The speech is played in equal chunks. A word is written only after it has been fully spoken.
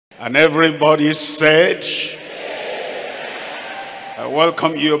And everybody said, I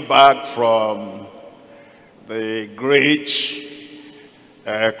welcome you back from the great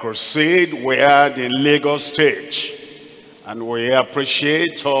crusade we had in Lagos State. And we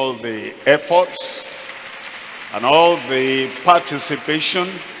appreciate all the efforts and all the participation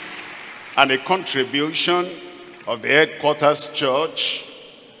and the contribution of the Headquarters Church,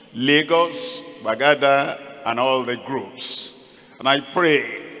 Lagos, Bagada, and all the groups. And I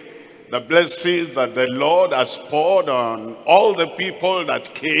pray the blessings that the Lord has poured on all the people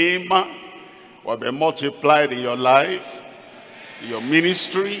that came will be multiplied in your life, your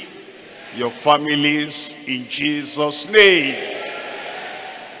ministry, your families, in Jesus' name.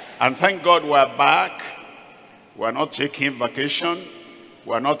 And thank God we're back. We're not taking vacation.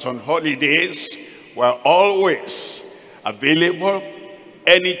 We're not on holidays. We're always available,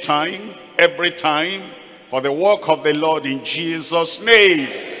 anytime, every time, for the work of the Lord in Jesus'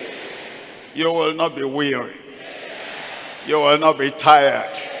 name. You will not be weary. You will not be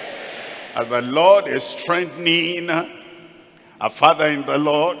tired. As the Lord is strengthening a father in the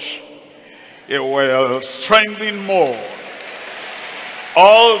Lord, He will strengthen more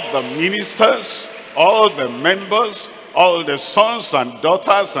all the ministers, all the members, all the sons and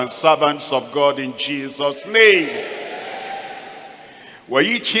daughters and servants of God in Jesus' name. We're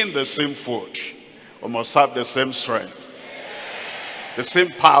eating the same food. We must have the same strength, the same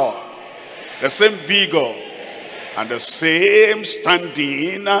power, the same vigor, and the same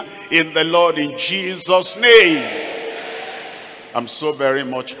standing in the Lord in Jesus' name. I'm so very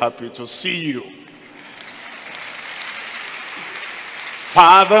much happy to see you.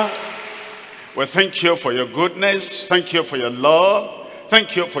 Father, we thank you for your goodness. Thank you for your love.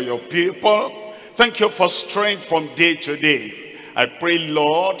 Thank you for your people. Thank you for strength from day to day. I pray,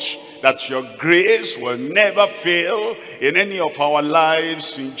 Lord, that your grace will never fail in any of our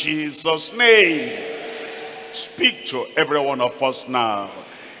lives in Jesus' name. Speak to every one of us now.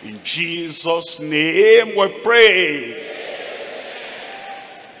 In Jesus' name we pray.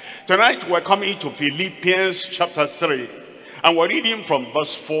 Tonight we're coming to Philippians chapter 3. And we're reading from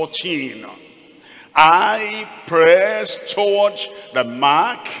verse 14. I press toward the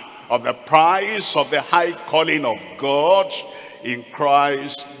mark of the prize of the high calling of God in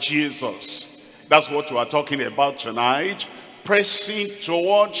Christ Jesus. That's what we are talking about tonight. Pressing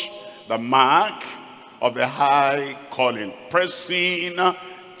toward the mark of the high calling. Pressing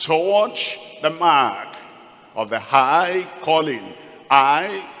toward the mark of the high calling.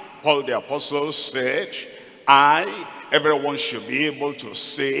 I, Paul the Apostle, said, everyone should be able to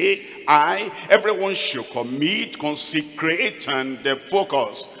say, everyone should commit, consecrate, and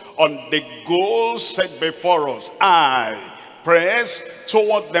focus on the goal set before us. I press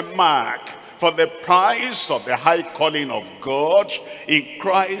toward the mark for the prize of the high calling of God in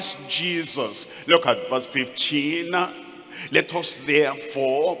Christ Jesus. Look at verse 15. Let us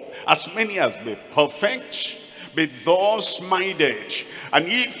therefore, as many as be perfect, be thus minded, and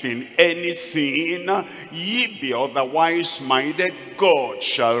if in anything ye be otherwise minded, God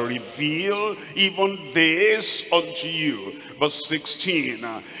shall reveal even this unto you. Verse 16,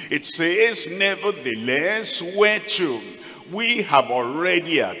 it says, nevertheless, whereto we have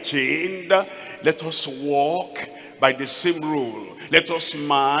already attained, let us walk by the same rule. Let us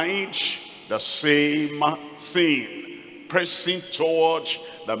mind the same thing, pressing toward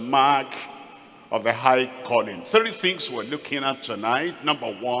the mark of the high calling. 3 things we're looking at tonight.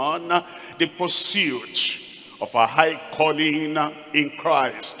 Number 1, the pursuit of a high calling in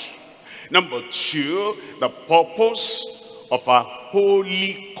Christ. Number 2, the purpose of a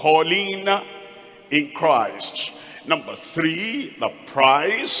holy calling in Christ. Number 3, the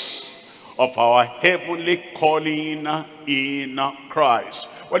price of our heavenly calling in Christ.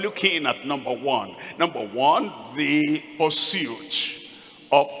 We're looking at number 1. Number 1, the pursuit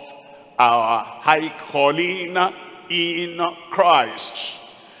of our high calling in Christ.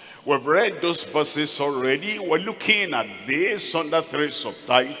 We've read those verses already. We're looking at this under 3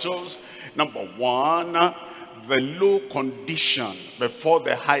 subtitles. Number 1, the low condition before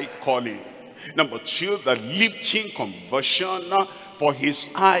the high calling. Number 2, the lifting conversion for his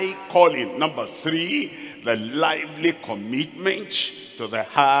high calling. Number 3, the lively commitment to the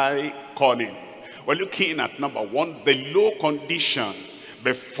high calling. We're looking at number 1, the low condition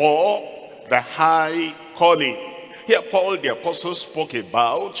before the high calling. Here Paul the Apostle spoke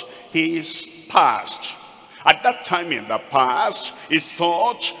about his past. At that time in the past, he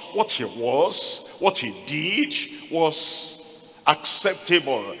thought what he was, what he did was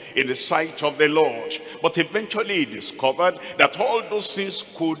acceptable in the sight of the Lord. But eventually he discovered that all those things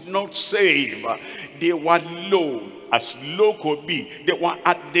could not save. They were low. as low could be. They were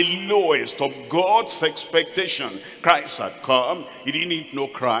at the lowest of God's expectation. Christ had come, he didn't know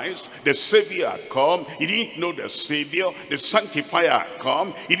Christ. The Savior had come, he didn't know the Savior. The Sanctifier had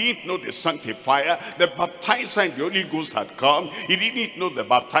come, he didn't know the Sanctifier. The Baptizer in the Holy Ghost had come, he didn't know the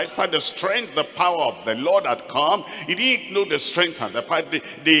Baptizer. The strength, the power of the Lord had come, he didn't know the strength and the power.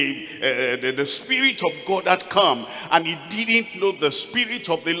 The Spirit of God had come, and he didn't know the Spirit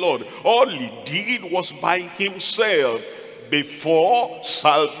of the Lord. All he did was by himself before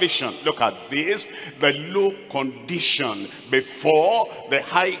salvation. Look at this, the low condition before the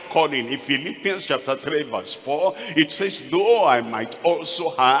high calling. In Philippians chapter 3 verse 4, it says, though I might also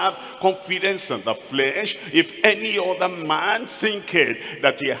have confidence in the flesh, if any other man thinketh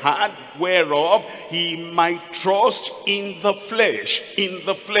that he had whereof he might trust in the flesh,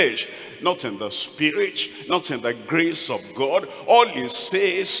 not in the Spirit, not in the grace of God. All he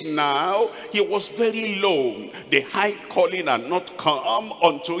says now, he was very low. The high calling had not come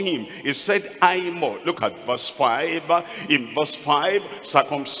unto him. He said, I must. Look at verse 5. In verse 5,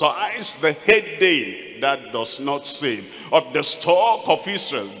 circumcise the head day, that does not save. Of the stock of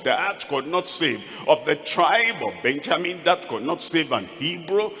Israel, that could not save. Of the tribe of Benjamin, that could not save an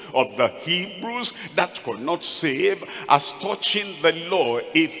Hebrew. Of the Hebrews, that could not save. As touching the law,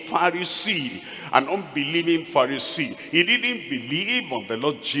 a Pharisee, an unbelieving Pharisee. He didn't believe on the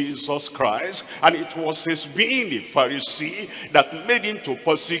Lord Jesus Christ, and it was his being a Pharisee that made him to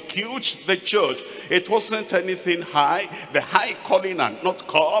persecute the church. It wasn't anything high. The high calling had not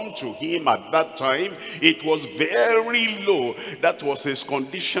come to him at that time. It was very low. That was his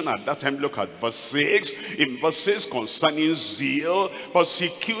condition at that time. Look at verse 6. In verse 6, concerning zeal,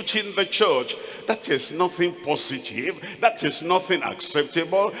 persecuting the church. That is nothing positive. That is nothing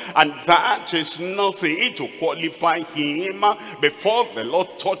acceptable. And that is nothing to qualify him before the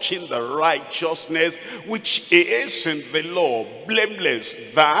Lord, touching the righteousness which is in the law, blameless.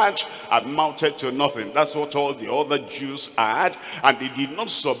 That amounted to nothing. That's what all the other Jews had, and they did not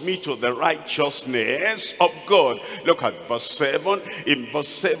submit to the righteousness of God. Look at verse 7. In verse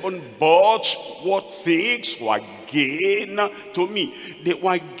 7, but what things were gain to me? They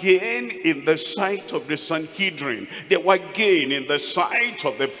were gain in the sight of the Sanhedrin. They were gain in the sight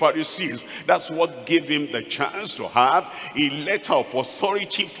of the Pharisees. That's what gave him the chance to have a letter of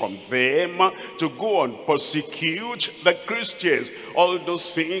authority from them to go and persecute the Christians. All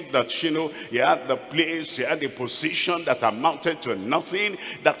those things that, you know, he had the place, he had a position that amounted to nothing,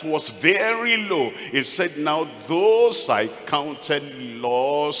 that was very low. He said, now those I counted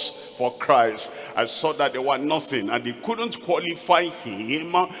loss for Christ. I saw that they were nothing, and they couldn't qualify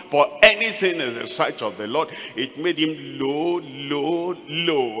him for anything in the sight of the Lord. It made him low, low,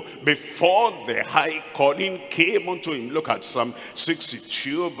 low before the high calling came unto him. Look at Psalm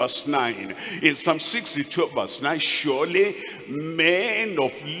 62 verse 9. In Psalm 62 verse 9, surely men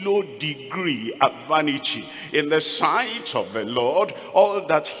of low degree are vanity in the sight of the Lord. All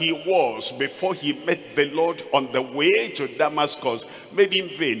that he was before he met the Lord on the way to Damascus made him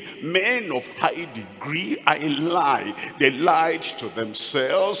vain. Men of high degree are a lie. They lied to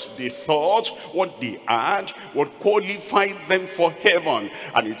themselves. They thought what they had would qualify them for heaven.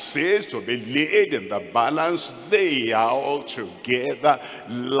 And it says, to be laid in the balance, they are altogether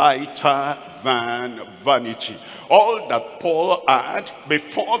lighter than vanity. All that Paul had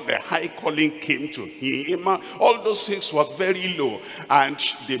before the high calling came to him, all those things were very low, and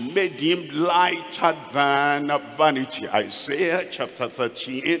they made him lighter than vanity. Isaiah chapter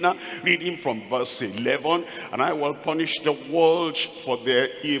 13, reading from verse 11, and I will punish the world for their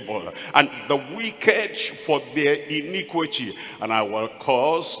evil, and the wicked for their iniquity, and I will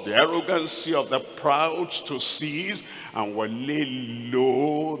cause the arrogancy of the proud to cease, and will lay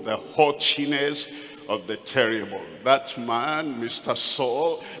low the haughtiness of the terrible. That man, Mr.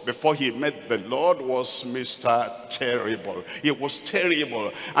 Saul, before he met the Lord, was Mr. Terrible. He was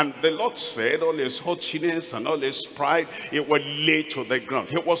terrible. And the Lord said all his haughtiness and all his pride, it would lay to the ground.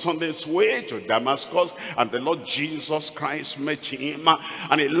 He was on his way to Damascus, and the Lord Jesus Christ met him,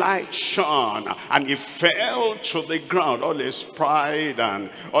 and a light shone, and he fell to the ground. All his pride and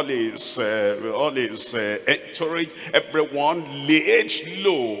all his entourage, everyone laid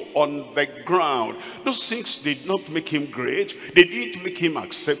low on the ground. Those things did not make him great. They didn't make him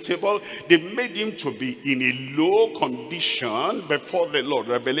acceptable. They made him to be in a low condition before the Lord.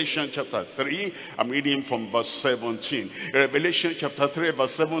 Revelation chapter 3, I'm reading from verse 17. Revelation chapter 3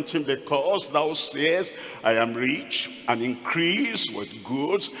 verse 17, because thou sayest, I am rich and increase with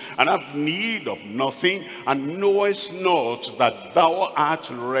goods, and have need of nothing, and knowest not that thou art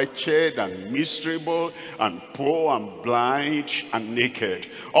wretched and miserable and poor and blind and naked.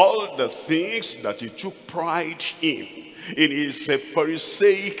 All the things that he took pride him. In his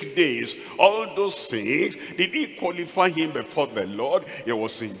Pharisaic days, all those things, did he qualify him before the Lord? He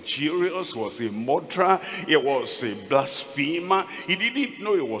was injurious, he was a murderer, he was a blasphemer. He didn't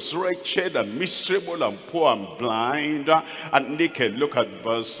know he was wretched and miserable and poor and blind and naked. Look at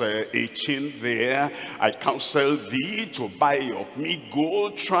verse 18 there. I counsel thee to buy of me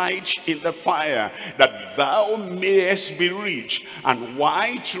gold tried in the fire, that thou mayest be rich, and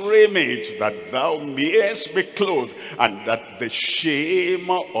white raiment, that thou mayest be clothed, and that the shame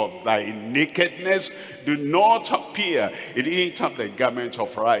of thy nakedness do not appear. He didn't have the garment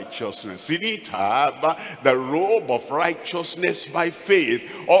of righteousness. He didn't have the robe of righteousness by faith.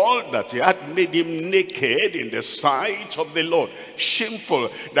 All that he had made him naked in the sight of the Lord. Shameful,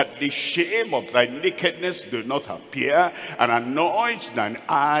 that the shame of thy nakedness do not appear. And anoint thine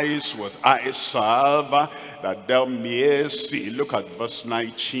eyes with eye salve, that thou mayest see. Look at verse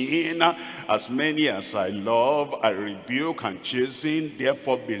 19. As many as I love, I rebuke and chasten.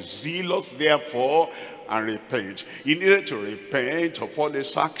 Therefore be zealous, therefore, and repent. He needed to repent of all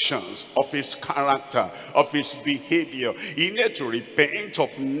his actions, of his character, of his behavior. He needed to repent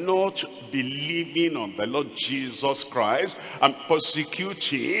of not believing on the Lord Jesus Christ and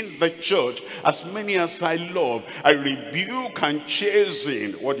persecuting the church. As many as I love, I rebuke and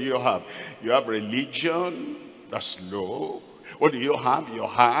chasten. What do you have? You have religion that's low. What do you have? You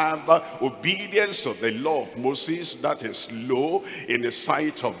have obedience to the law of Moses, that is low in the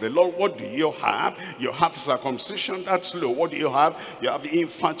sight of the Lord. What do you have? You have circumcision, that's low. What do you have? You have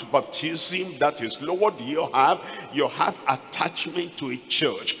infant baptism, that is low. What do you have? You have attachment to a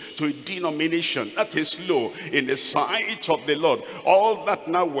church, to a denomination, that is low in the sight of the Lord. All that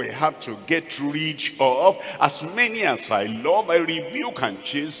now we have to get rid of. As many as I love, I rebuke and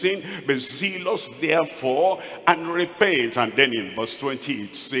chasten. Be zealous therefore and repent. And then in verse 20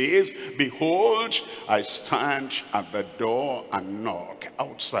 it says, behold, I stand at the door and knock.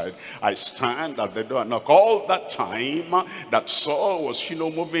 Outside, I stand at the door and knock. All that time that Saul was,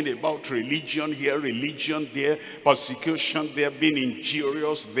 moving about religion here, religion there, persecution there, being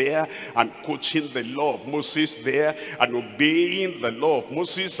injurious there, and quoting the law of Moses there, and obeying the law of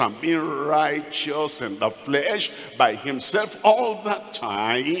Moses, and being righteous in the flesh by himself. All that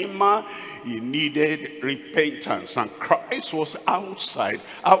time he needed repentance, and Christ was outside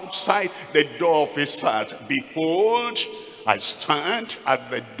the door of his heart. Behold, I stand at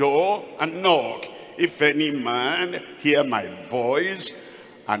the door and knock. If any man hear my voice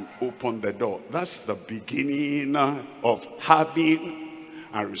and open the door. That's the beginning of having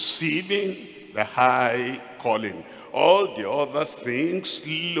and receiving the high calling. All the other things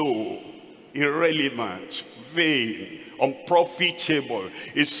low, irrelevant, vain, unprofitable.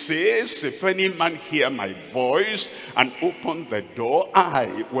 It says, if any man hear my voice and open the door,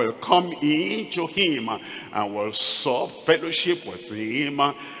 I will come into him and will sup fellowship with him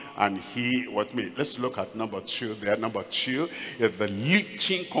and he with me. Let's look at number 2 there. Number 2 is the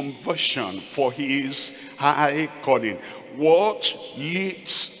lifting conversion for his high calling. What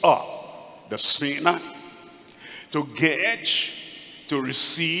lifts up the sinner to get, to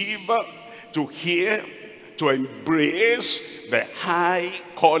receive, to hear, to embrace the high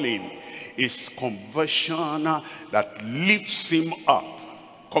calling is conversion that lifts him up.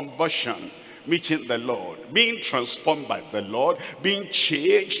 Conversion, meeting the Lord, being transformed by the Lord, being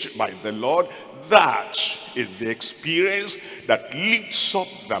changed by the Lord. That is the experience that lifts up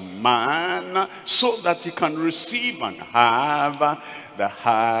the man so that he can receive and have the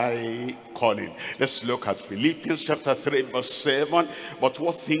high calling. Let's look at Philippians chapter 3 verse 7. But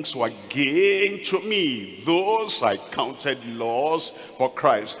what things were gain to me, those I counted loss for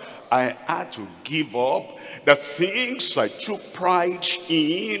Christ. I had to give up the things I took pride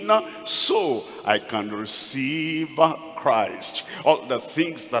in so I can receive Christ. All the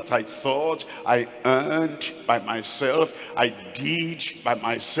things that I thought I earned by myself, I did by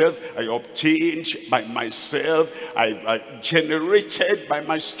myself, I obtained by myself, I generated by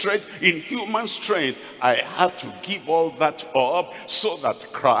my strength, in human strength. I have to give all that up so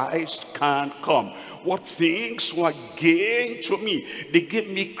that Christ can come. What things were gained to me? They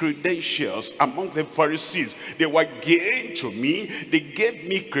gave me credentials among the Pharisees. They were gained to me. They gave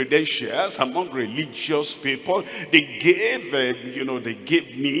me credentials among religious people. They gave, they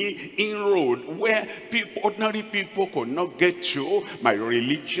gave me inroad where ordinary people could not get to. My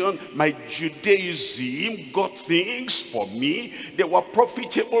religion, my Judaism got things for me. They were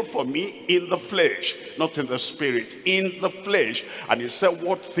profitable for me in the flesh, not in the spirit, in the flesh. And he said,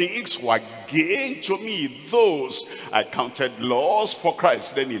 what things were gain to me those I counted loss for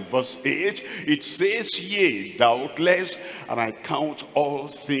Christ. Then in verse 8, it says, yea, doubtless, and I count all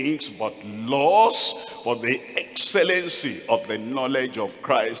things but loss for the excellency of the knowledge of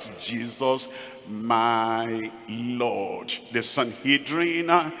Christ Jesus, my Lord. The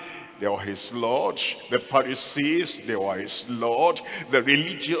Sanhedrin, they were his Lord. The Pharisees, they were his Lord. The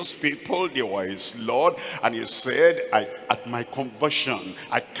religious people, they were his Lord. And he said, at my conversion,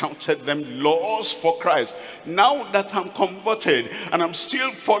 I counted them loss for Christ. Now that I'm converted and I'm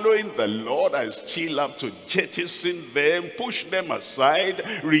still following the Lord, I still have to jettison them, push them aside,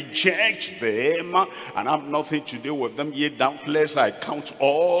 reject them, and have nothing to do with them. Yet doubtless I count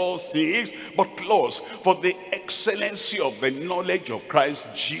all things but loss for the excellency of the knowledge of Christ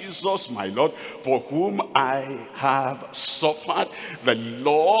Jesus, my Lord, for whom I have suffered the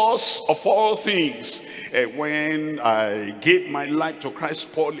loss of all things. When I gave my life to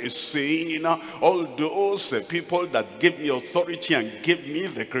Christ, Paul is saying, all those people that gave me authority and gave me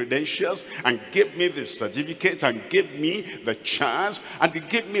the credentials and gave me the certificate and gave me the chance and they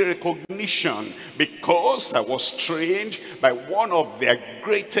gave me recognition because I was trained by one of their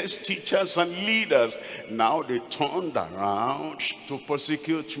greatest teachers and leaders. Now they turned around to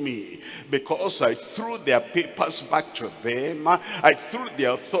persecute me because I threw their papers back to them. I threw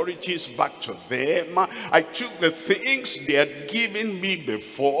the authorities back to them. I took the things they had given me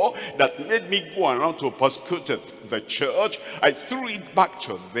before that made me go around to persecute the church. I threw it back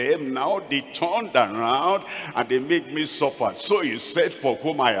to them. Now they turned around and they made me suffer. So he said, for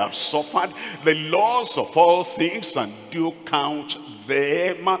whom I have suffered the loss of all things, and do count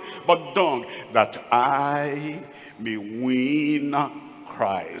them but dung, that I may win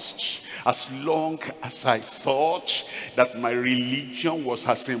Christ. As long as I thought that my religion was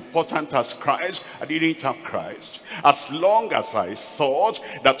as important as Christ, I didn't have Christ. As long as I thought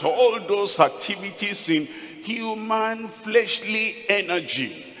that all those activities in human fleshly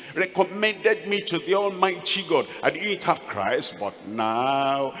energy recommended me to the Almighty God, I didn't have Christ. But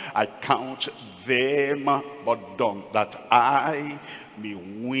now I count them but dung, that I may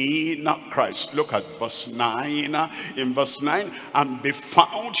win Christ. Look at verse 9. In verse 9, and be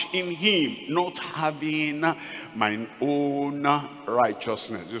found in him, not having mine own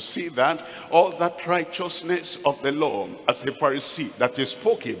righteousness. You see that? All that righteousness of the law as a Pharisee that he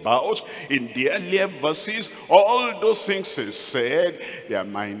spoke about in the earlier verses, all those things he said, they are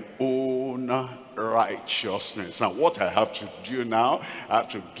mine own righteousness. And what I have to do now, I have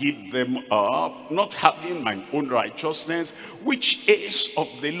to give them up, not having my own righteousness, which is of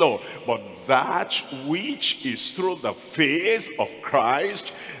the law, but that which is through the faith of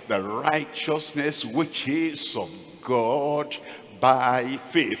Christ, the righteousness which is of God by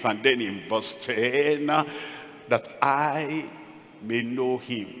faith. And then in verse 10, that I may know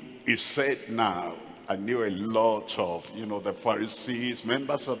him. He said, now I knew a lot of, the Pharisees,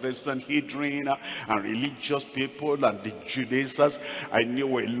 members of the Sanhedrin, and religious people, and the Judaizers. I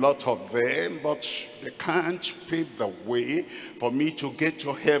knew a lot of them, but they can't pave the way for me to get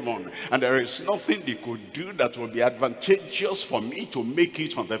to heaven. And there is nothing they could do that will be advantageous for me to make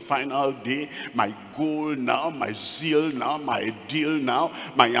it on the final day. My goal now, my zeal now, my ideal now,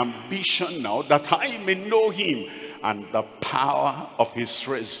 my ambition now, that I may know him, and the power of his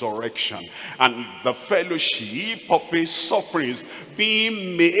resurrection, and the fellowship of his sufferings,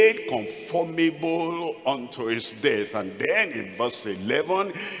 being made conformable unto his death. And then in verse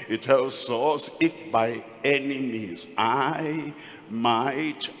 11, it tells us, if by any means I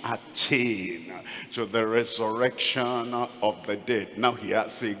might attain to the resurrection of the dead. Now he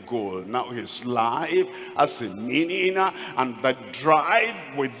has a goal. Now his life has a meaning, and the drive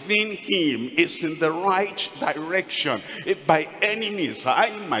within him is in the right direction. If by any means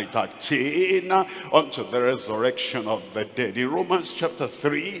I might attain unto the resurrection of the dead. In Romans chapter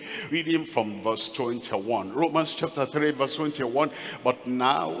 3, reading from verse 21. Romans chapter 3 verse 21. But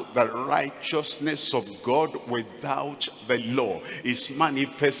now the righteousness of God without the law is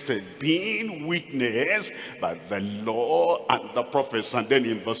manifested, being witnessed by the law and the prophets. And then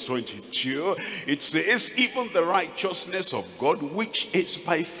in verse 22, it says, even the righteousness of God which is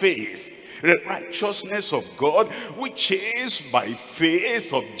by faith. The righteousness of God which is by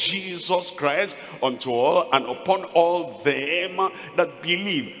faith of Jesus Christ unto all and upon all them that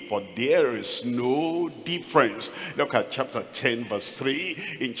believe, for there is no difference. Look at chapter 10 verse 3.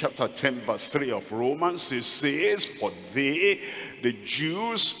 In chapter 10 verse 3 of Romans, it says, for they, the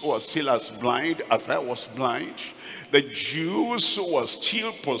Jews, who are still as blind as I was blind, the Jews who were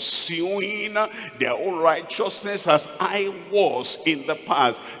still pursuing their own righteousness as I was in the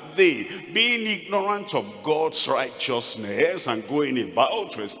past, they, being ignorant of God's righteousness and going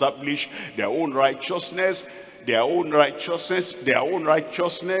about to establish their own righteousness,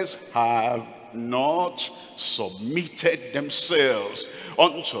 have not submitted themselves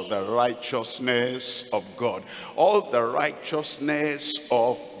unto the righteousness of God. All the righteousness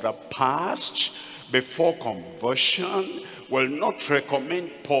of the past before conversion will not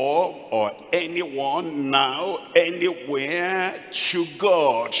recommend Paul or anyone now anywhere to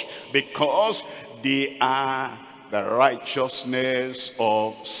God, because they are the righteousness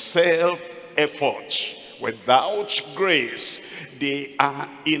of self-effort without grace. They are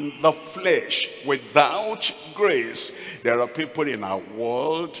in the flesh without grace. There are people in our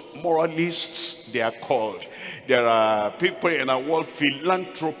world, moralists, they are called. There are people in our world,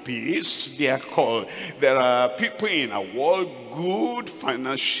 philanthropists, they are called. There are people in our world, good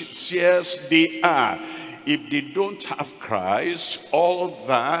financiers, they are. If they don't have Christ, all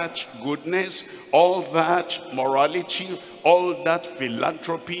that goodness, all that morality, all that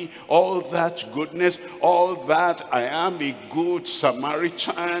philanthropy, all that goodness, all that I am a good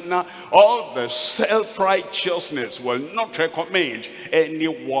Samaritan, all the self-righteousness will not recommend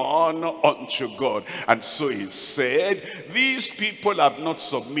anyone unto God. And so he said, these people have not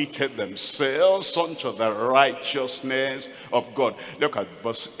submitted themselves unto the righteousness of God. Look at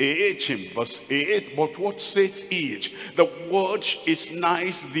verse 8. In verse 8, but what saith it? The word is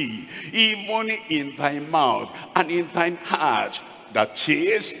nigh thee, even in thy mouth and in thine heart. That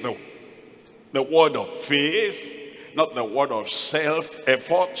is the word of faith, not the word of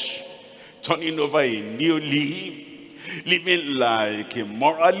self-effort, turning over a new leaf, living like a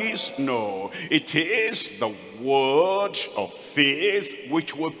moralist. No, it is the word of faith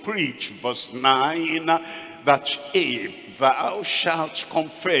which we preach. Verse 9, that if thou shalt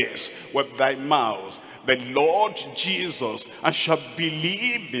confess with thy mouth the Lord Jesus, and shalt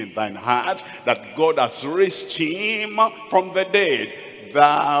believe in thine heart that God has raised him from the dead,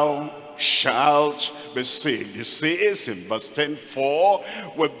 thou shalt be saved. He says in verse 10, for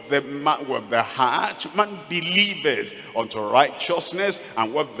with the heart man believeth unto righteousness,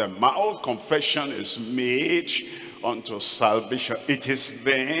 and with the mouth confession is made unto salvation. It is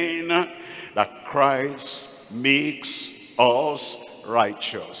then that Christ makes us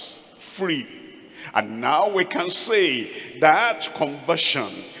righteous, free. And now we can say that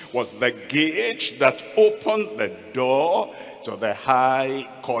conversion was the gate that opened the door to the high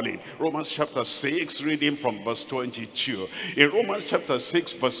calling. Romans chapter 6, reading from verse 22. In Romans chapter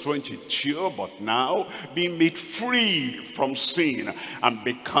 6, verse 22, but now being made free from sin and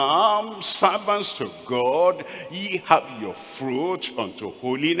become servants to God, ye have your fruit unto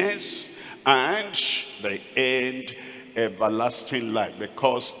holiness, and the end everlasting life.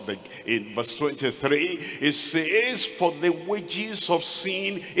 Because in verse 23 it says, for the wages of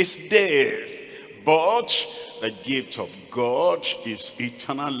sin is death, but the gift of God is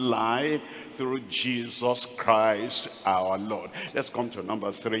eternal life through Jesus Christ our Lord. Let's come to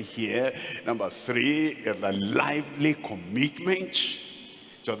number 3 here. Number 3 is the lively commitment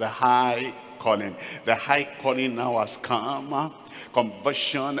to the high calling. The high calling now has come.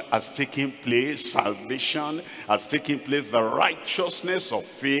 Conversion has taken place, salvation has taken place, the righteousness of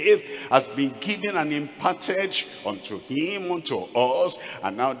faith has been given and imparted unto him, unto us,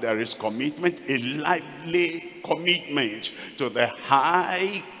 and now there is commitment, a lively commitment to the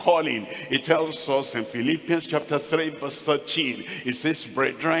high calling. It tells us in Philippians chapter 3 verse 13, it says,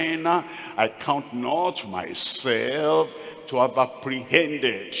 brethren, I count not myself to have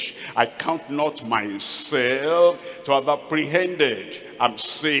apprehended. I count not myself to have apprehended. I'm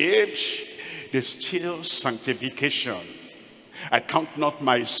saved. There's still sanctification. I count not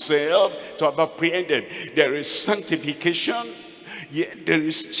myself to have apprehended. There is sanctification. Yet there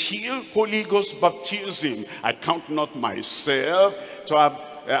is still Holy Ghost baptism. I count not myself to have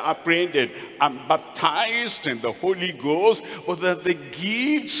apprehended. I'm baptized in the Holy Ghost, but the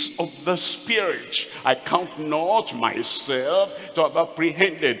gifts of the Spirit, I count not myself to have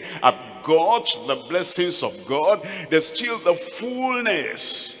apprehended. I've got the blessings of God. There's still the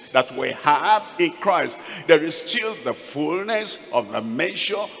fullness that we have in Christ. There is still the fullness of the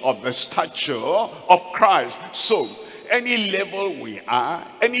measure of the stature of Christ. So any level we are,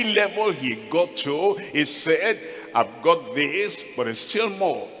 any level he got to, he said, I've got this, but there's still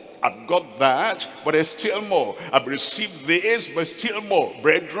more. I've got that, but there's still more. I've received this, but still more.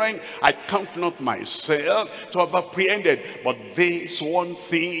 Brethren, I count not myself to have apprehended, but this one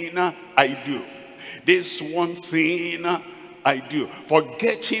thing I do. This one thing I do.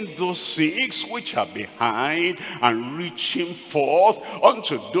 Forgetting those things which are behind and reaching forth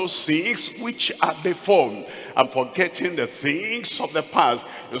unto those things which are before. I'm forgetting the things of the past.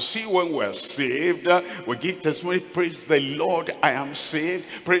 You see, when we're saved, we give testimony, praise the Lord, I am saved.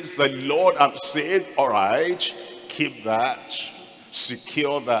 Praise the Lord, I'm saved. All right, keep that,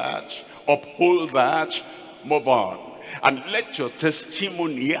 secure that, uphold that, move on. And let your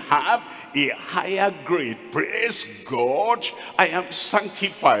testimony have a higher grade. Praise God, I am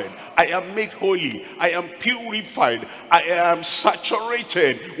sanctified, I am made holy, I am purified, I am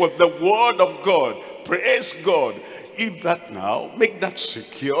saturated with the word of God. Praise God. Leave that now, make that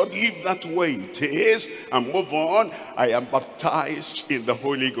secure, leave that way it is, and move on. I am baptized in the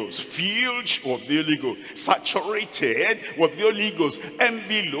Holy Ghost, filled with the Holy Ghost, saturated with the Holy Ghost,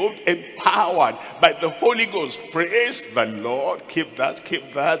 enveloped, empowered by the Holy Ghost. Praise the Lord. Keep that,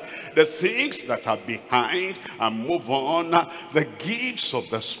 keep that. The things that are behind, and move on. The gifts of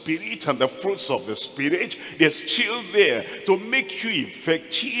the Spirit and the fruits of the Spirit, they're still there to make you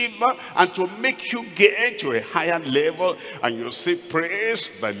effective and to make you get to a higher level. And you say,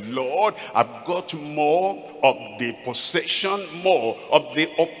 praise the Lord, I've got more of the possession, more of the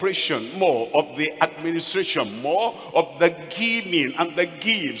operation, more of the administration, more of the giving and the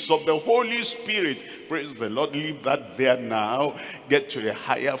gifts of the Holy Spirit. Praise the Lord. Leave that there now, get to a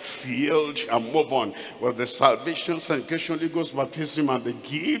higher field and move on with the salvation, sanctification, Holy Ghost baptism and the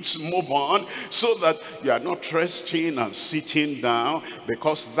gifts. Move on so that you are not resting and sitting down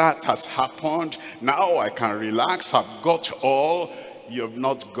because that has happened. Now I can relax, I've got all. You have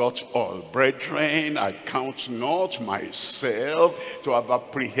not got all. Brethren, I count not myself to have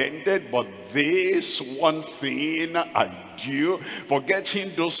apprehended, but this one thing I do,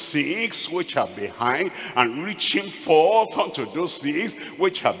 forgetting those things which are behind and reaching forth unto those things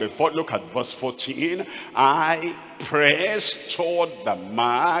which are before. Look at verse 14. I press toward the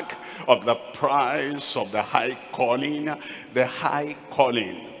mark of the prize of the high calling, the high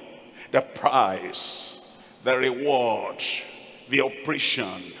calling, the prize, the reward, the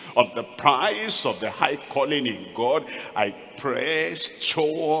oppression of the prize of the high calling in God. I press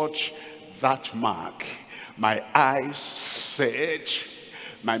toward that mark. My eyes set,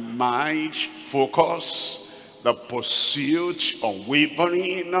 my mind focus, the pursuit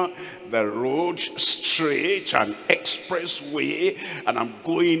unwavering, the road straight and expressway, and I'm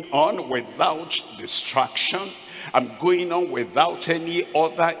going on without distraction. I'm going on without any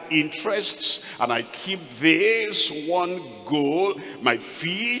other interests, and I keep this one goal, my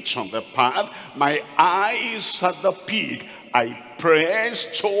feet on the path, my eyes at the peak. I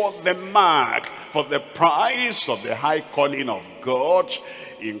press toward the mark for the prize of the high calling of God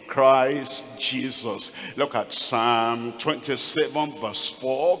in Christ Jesus. Look at Psalm 27 verse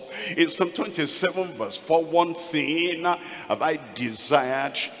 4. In Psalm 27 verse 4, one thing have I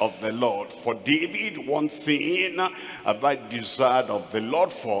desired of the Lord. For David, one thing have I desired of the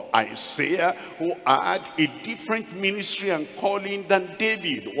Lord. For Isaiah, who had a different ministry and calling than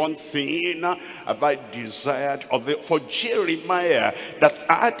David, one thing have I desired of the. For Jeremiah, that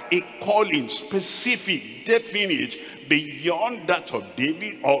had a calling specific, definite, beyond that of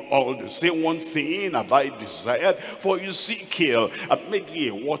David, all the same, one thing have I desired. For Ezekiel, I've made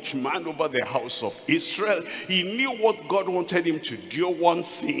him a watchman over the house of Israel. He knew what God wanted him to do. One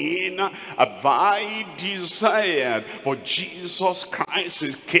thing have I desired. For Jesus Christ,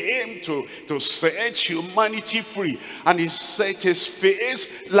 he came to set humanity free, and he set his face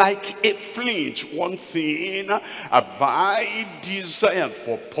like a flint. One thing have I desired.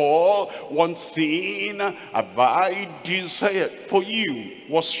 For Paul, one thing have I desired. For you,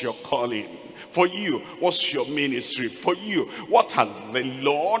 what's your calling? For you, what's your ministry? For you, what has the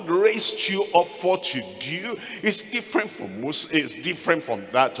Lord raised you up for to do? It's different from Moses, it's different from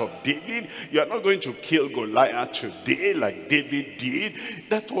that of David. You are not going to kill Goliath today like David did.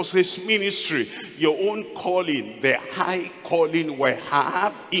 That was his ministry. Your own calling, the high calling we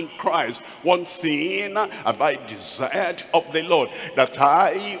have in Christ. One thing have I desired of the Lord,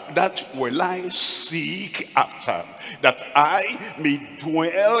 that will I seek after, that I may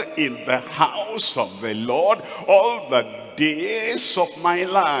dwell in the house of the Lord all the days of my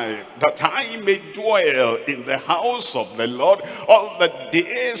life, that I may dwell in the house of the Lord all the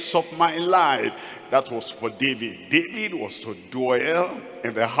days of my life. That was for David. David was to dwell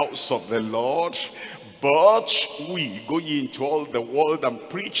in the house of the Lord, But we go ye into all the world and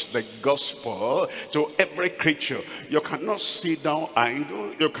preach the gospel to every creature. You cannot sit down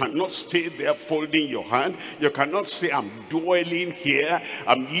idle. You cannot stay there folding your hand. You cannot say, I'm dwelling here,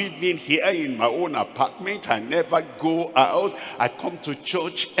 I'm living here in my own apartment, I never go out. I come to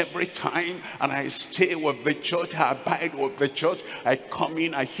church every time and I stay with the church, I abide with the church. I come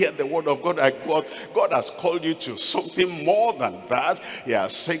in, I hear the word of God, I go out. God has called you to something more than that. He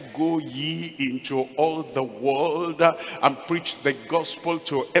has said, go ye into all the world and preach the gospel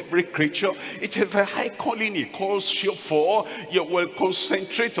to every creature. It is a high calling he calls you for. You will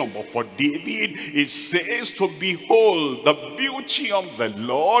concentrate on. But for David, it says to behold the beauty of the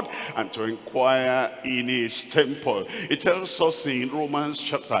Lord and to inquire in his temple. It tells us in Romans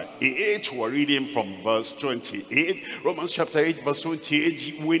chapter 8, we're reading from verse 28. Romans chapter 8 verse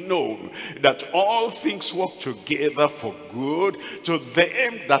 28, we know that all things work together for good to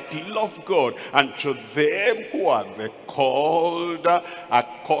them that love God and to them who are the called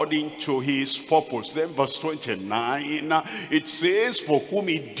according to his purpose. Then verse 29, it says, for whom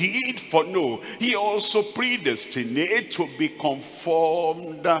he did foreknow, he also predestinate to be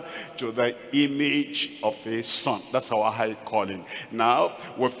conformed to the image of his son. That's our high calling. Now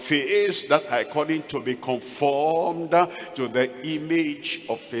we face that high calling to be conformed to the image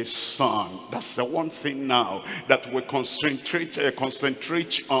of his son. That's the one thing now that we concentrate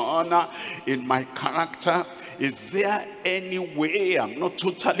on in my character. Is there any way I'm not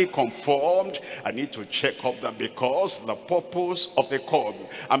totally conformed? I need to check up that, because the purpose of the call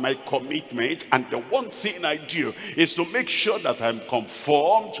and my commitment, and the one thing I do is to make sure that I'm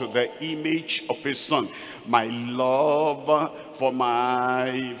conformed to the image of his son. My love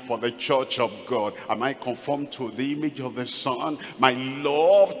for the church of God, am I conformed to the image of the son? My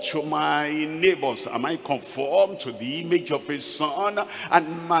love to my neighbors, am I conformed to the image of his son?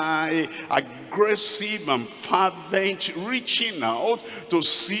 And my aggressive and fervent reaching out to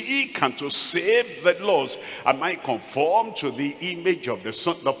seek and to save the lost, am I conformed to the image of the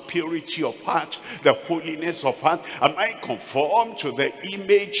son? The purity of heart, the holiness of heart, am I conformed to the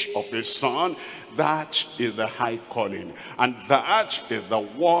image of his son? That is the high calling, and that is the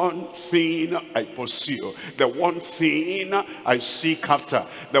one thing I pursue, the one thing I seek after,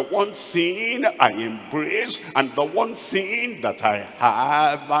 the one thing I embrace, and the one thing that I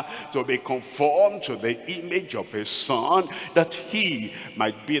have to be conformed to the image of his son, that he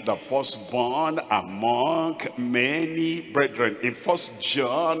might be the firstborn among many brethren. In 1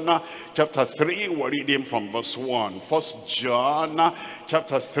 John chapter 3, we're reading from verse 1. 1 John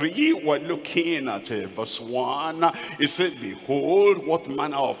chapter 3, we're looking at verse 1. It says, behold, what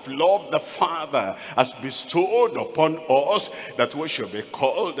manner of love the Father has bestowed upon us, that we should be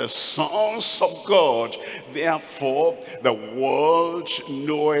called the sons of God. Therefore the world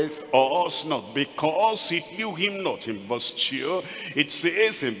knoweth us not, because it knew him not. In verse 2, it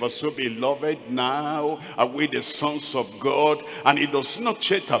says in verse 2, beloved, now are we the sons of God, and it does not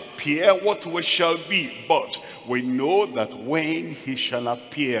yet appear what we shall be, but we know that when he shall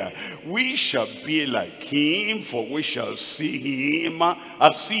appear, we shall be like him, for we shall see him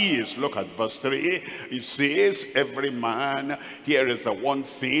as he is. Look at verse 3. It says, every man, here is the one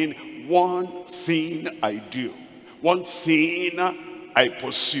thing I do, one thing I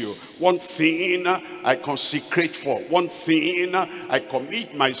pursue, one thing I consecrate for, one thing I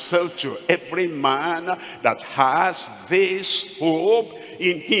commit myself to. Every man that has this hope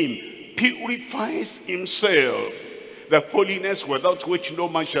in him purifies himself. The holiness without which no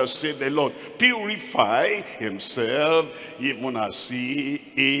man shall see the Lord. Purify himself even as he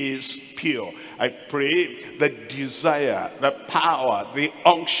is pure. I pray the desire, the power, the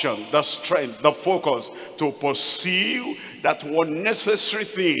unction, the strength, the focus to pursue that one necessary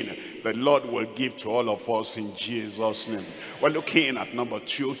thing the Lord will give to all of us in Jesus' name. We're looking at number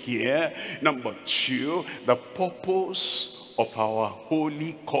 2 here. Number 2, the purpose of our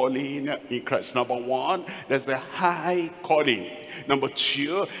holy calling in Christ. Number 1, there's the high calling. Number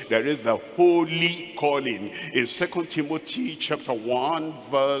 2, there is the holy calling. In 2 Timothy chapter 1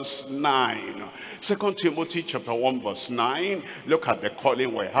 verse 9. 2 Timothy chapter 1 verse 9. Look at the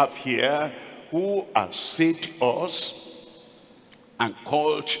calling we have here. Who has saved us and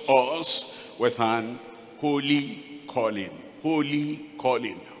called us with an holy calling. Holy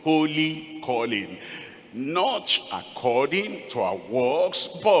calling. Holy calling. not according to our works,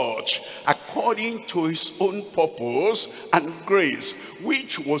 but according to his own purpose and grace,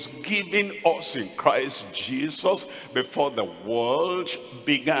 which was given us in Christ Jesus before the world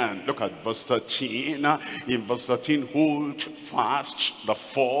began. Look at verse 13. In verse 13, hold fast the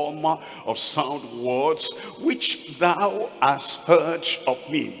form of sound words which thou hast heard of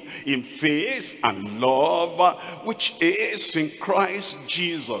me, in faith and love which is in Christ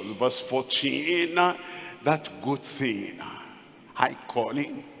Jesus. Verse 14, that good thing, high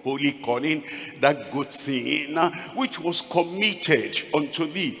calling, holy calling, that good thing which was committed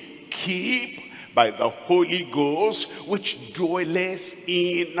unto thee, keep by the Holy Ghost which dwelleth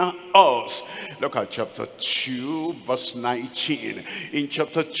in us. Look at chapter 2 verse 19. In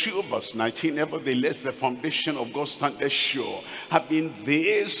chapter 2 verse 19, nevertheless the foundation of God standeth sure, having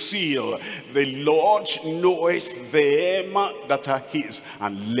this seal, the Lord knoweth them that are his,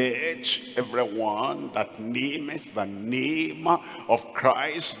 and let everyone that nameth the name of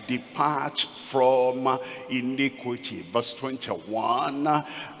Christ depart from iniquity. Verse 21,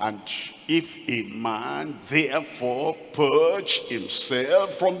 and if a man therefore purge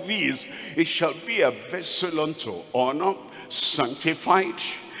himself from these, it shall be a vessel unto honor, sanctified,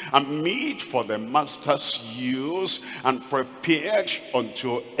 and meet for the master's use, and prepared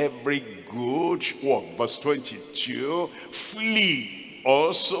unto every good work. Verse 22, flee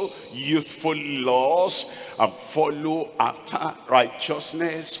also youthful lusts, and follow after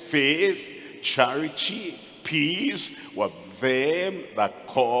righteousness, faith, charity, peace with them that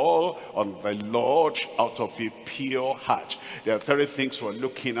call on the Lord out of a pure heart. There are 3 things we're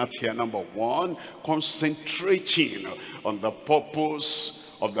looking at here. Number 1, concentrating on the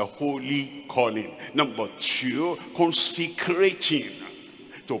purpose of the holy calling. Number 2, consecrating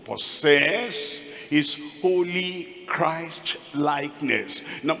to possess his holy Christ likeness.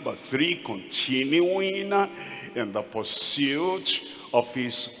 Number 3, continuing in the pursuit of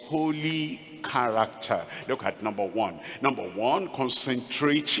his holy character. Look at number 1. Number 1,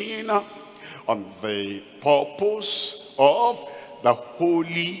 concentrating on the purpose of the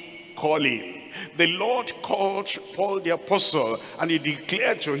holy calling. The Lord called Paul the apostle, and he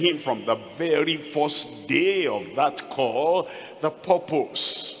declared to him from the very first day of that call the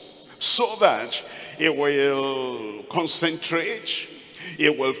purpose, so that he will concentrate, he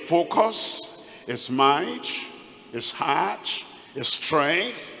will focus his mind, his heart, his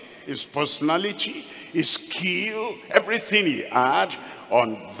strength, his personality, his skill, everything he had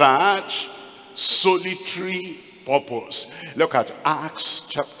on that solitary purpose. Look at Acts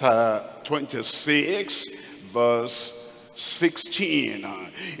chapter 26 verse 16.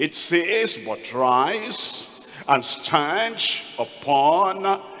 It says, but rise and stand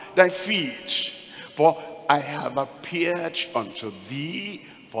upon thy feet, for I have appeared unto thee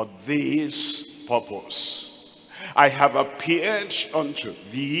for this purpose. I have appeared unto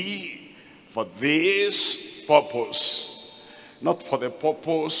thee for this purpose, not for the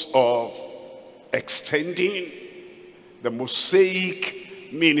purpose of extending the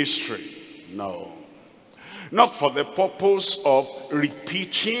Mosaic ministry, no. Not for the purpose of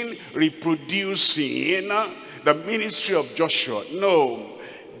repeating, reproducing the ministry of Joshua, no.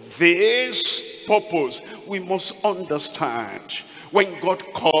 This purpose we must understand. When God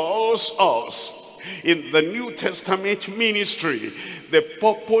calls us in the New Testament ministry, the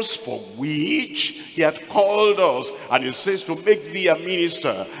purpose for which he had called us, and he says to make thee a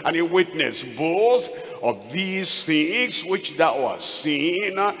minister and a witness both of these things which thou hast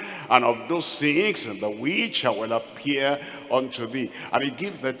seen, and of those things in the which I will appear unto thee. And he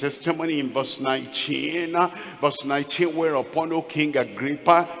gives the testimony in verse 19. Verse 19, whereupon, O King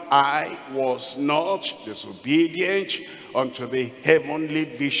Agrippa, I was not disobedient unto the heavenly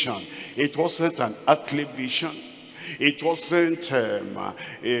vision. It wasn't an earthly vision. It wasn't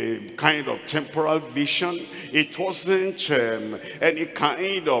a kind of temporal vision. It wasn't any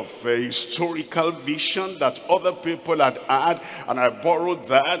kind of historical vision that other people had had, and I borrowed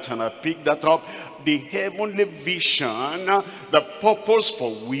that and I picked that up. The heavenly vision, the purpose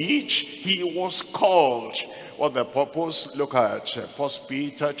for which he was called. What the purpose? Look at 1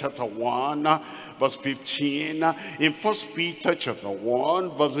 Peter chapter 1 verse 15. In 1 Peter chapter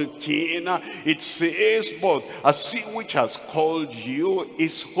 1 verse 15, it says, but as he which has called you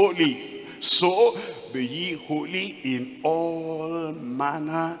is holy, so be ye holy in all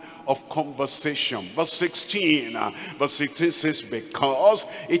manner of conversation. Verse 16. Verse 16 says, because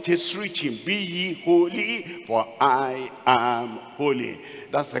it is written, be ye holy, for I am holy.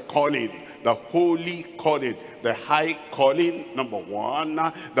 That's the calling. The holy calling, the high calling, number one,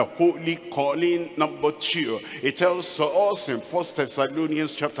 the holy calling, number two. It tells us in 1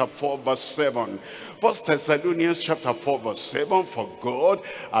 Thessalonians chapter 4 verse 7. 1 Thessalonians chapter 4 verse 7, for God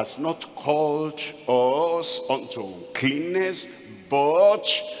has not called us unto uncleanness, but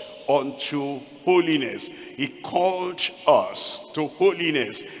unto holiness. He called us to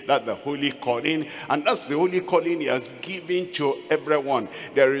holiness. That's the holy calling, and that's the holy calling he has given to everyone.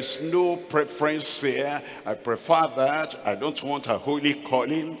 There is no preference here. I prefer that. I don't want a holy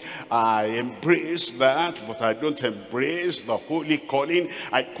calling. I embrace that, but I don't embrace the holy calling.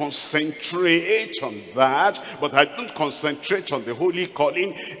 I concentrate on that, but I don't concentrate on the holy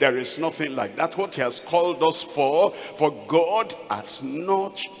calling. There is nothing like that. What he has called us for God has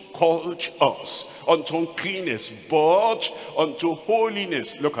not called us unto uncleanness, but unto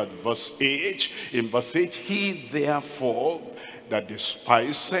holiness. Look at verse 8. In verse 8, he therefore that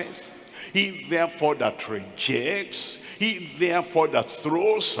despiseth, he therefore that rejects, he therefore that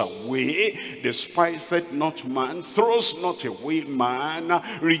throws away, despiseth not man, throws not away man,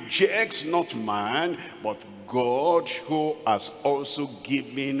 rejects not man, but God, who has also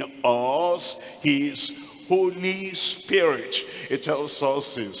given us his Holy Spirit. It tells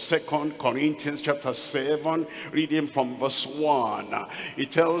us in 2 Corinthians chapter 7, reading from verse 1.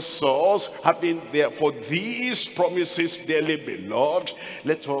 It tells us, having therefore these promises, dearly beloved,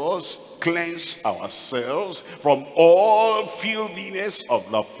 let us cleanse ourselves from all filthiness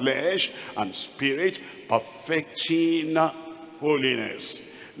of the flesh and spirit, perfecting holiness.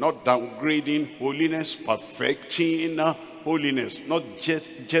 Not downgrading holiness, perfecting holiness. Not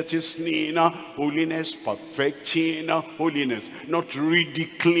jettisoning holiness, perfecting holiness. Not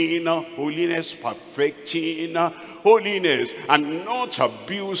ridiculing holiness, perfecting holiness. And not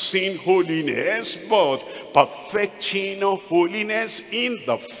abusing holiness, but perfecting holiness in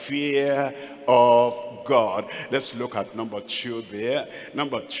the fear of God. Let's look at number 2 there.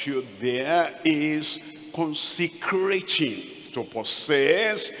 Number 2 there is consecrating, to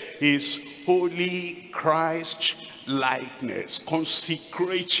possess his holy Christ likeness.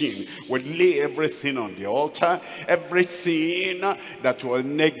 Consecrating will lay everything on the altar, everything that will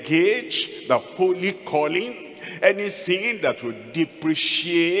negate the holy calling, anything that will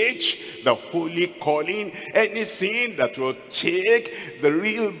depreciate the holy calling, anything that will take the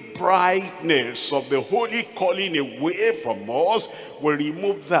real brightness of the holy calling away from us, we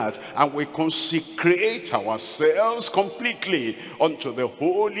remove that and we consecrate ourselves completely unto the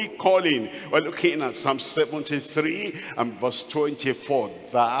holy calling. We're looking at Psalm 73 and verse 24.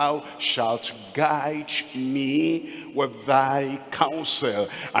 Thou shalt guide me with thy counsel,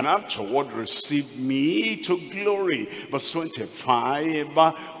 and afterward receive me to glory. Verse 25,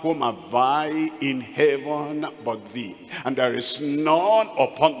 whom have I in heaven but thee? And there is none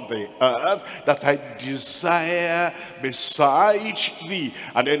upon the earth that I desire beside thee.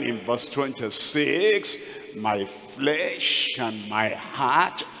 And then in verse 26, my flesh and my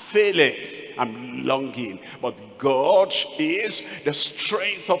heart faileth, I'm longing, but God is the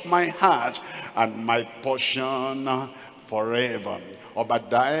strength of my heart and my portion forever.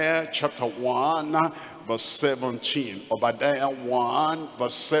 Obadiah chapter 1 verse 17. Obadiah 1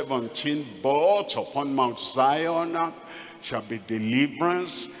 verse 17. But upon Mount Zion shall be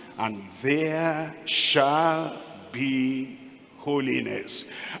deliverance, and there shall be holiness,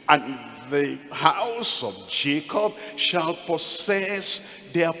 and the house of Jacob shall possess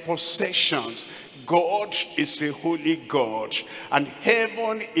their possessions. God is a holy God, and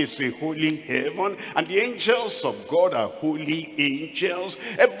heaven is a holy heaven, and the angels of God are holy angels.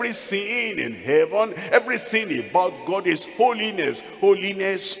 Everything in heaven, everything about God is holiness,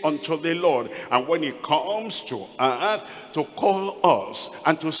 holiness unto the Lord. And when he comes to earth to call us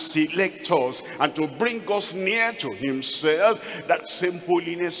and to select us and to bring us near to himself, that same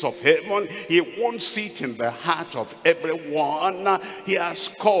holiness of heaven, he wants it in the heart of everyone he has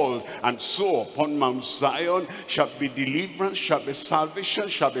called. And so upon Mount Zion shall be deliverance, shall be salvation,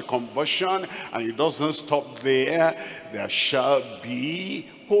 shall be conversion. And it doesn't stop there. There shall be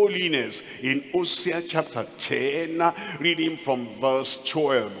holiness. In Hosea chapter 10, reading from verse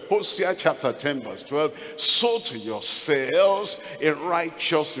 12. Hosea chapter 10 verse 12. Sow to yourselves in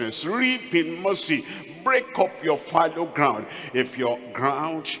righteousness, reap in mercy, break up your fallow ground. If your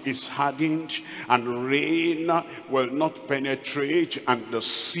ground is hardened and rain will not penetrate and the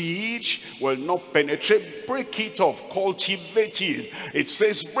seed will not penetrate, break it off, cultivate it. It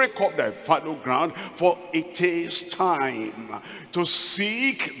says break up the fallow ground, for it is time to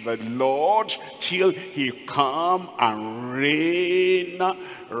seek the Lord till he come and rain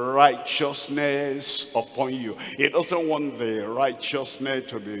righteousness upon you. He doesn't want the righteousness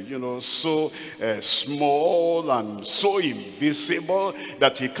to be, so small and so invisible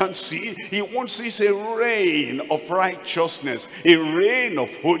that he can't see. He wants it a rain of righteousness, a rain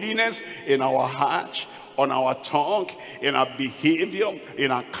of holiness in our heart, on our tongue, in our behavior,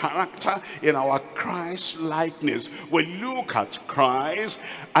 in our character, in our Christ likeness. We look at Christ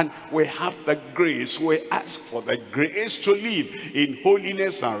and we have the grace. We ask for the grace to live in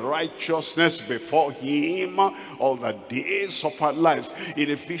holiness and righteousness before him all the days of our lives. In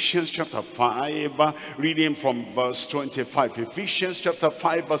Ephesians chapter 5, reading from verse 25. Ephesians chapter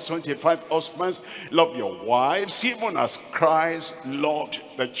 5 verse 25, husbands, love your wives even as Christ loved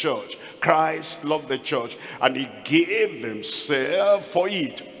the church. Christ loved the church and he gave himself for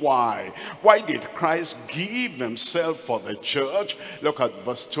it. Why? Why did Christ give himself for the church? Look at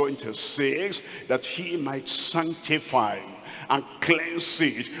verse 26, that he might sanctify and cleanse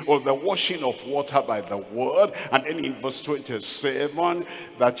it with the washing of water by the word. And then in verse 27,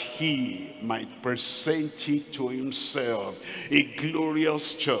 that he might present it to himself, a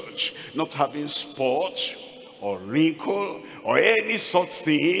glorious church, not having spot or wrinkle or any such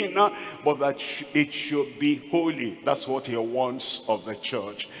thing, but that it should be holy. That's what he wants of the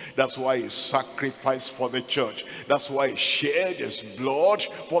church. That's why he sacrificed for the church. That's why he shed his blood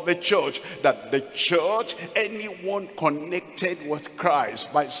for the church. That the church, anyone connected with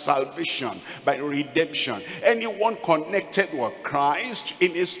Christ by salvation, by redemption, anyone connected with Christ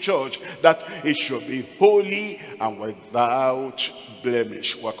in his church, that it should be holy and without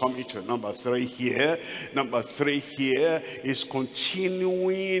blemish. We're coming to number 3 here. Number 3 here is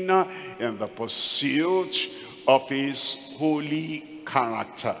continuing in the pursuit of his holy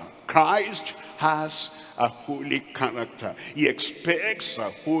character. Christ has a holy character. He expects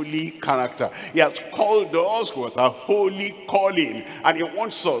a holy character. He has called us with a holy calling, and he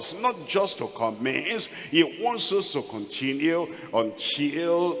wants us not just to commence, he wants us to continue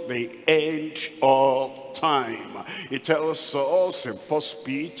until the end of time. He tells us in 1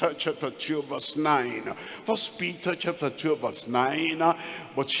 Peter chapter 2 verse 9. 1 Peter chapter 2 verse 9,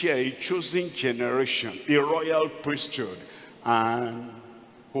 but here a chosen generation, a royal priesthood, and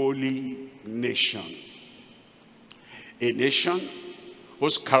holy nation. A nation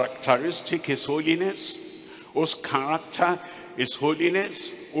whose characteristic is holiness, whose character is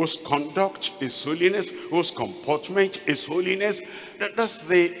holiness, whose conduct is holiness, whose comportment is holiness. That's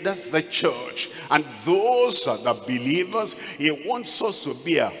the church. And those are the believers. He wants us to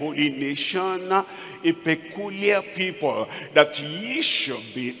be a holy nation, a peculiar people, that ye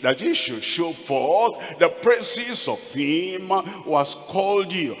should show forth the praises of him who has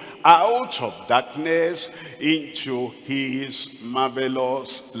called you out of darkness into his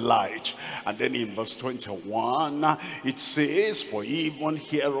marvelous light. And then in verse 21, it says, for even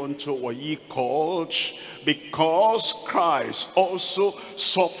hereunto were ye called, because Christ also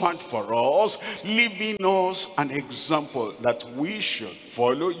suffered for us, leaving us an example that we should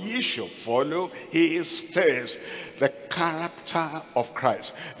follow. Ye should follow his steps. The character of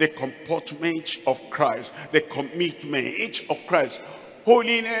Christ, the comportment of Christ, the commitment of Christ.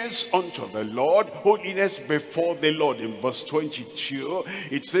 Holiness unto the Lord, holiness before the Lord. In verse 22,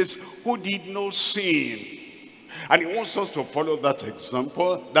 it says, who did no sin. And he wants us to follow that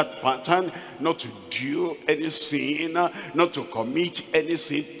example, that pattern, not to do any sin, not to commit any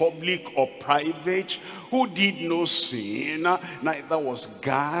sin, public or private. Who did no sin, neither was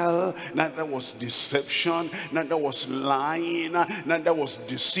guile, neither was deception, neither was lying, neither was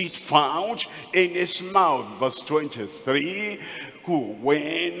deceit found in his mouth. Verse 23, who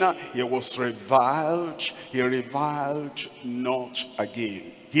when he was reviled, he reviled not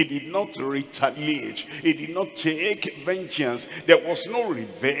again. He did not retaliate. He did not take vengeance. There was no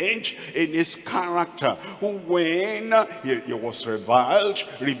revenge in his character. Who when he was reviled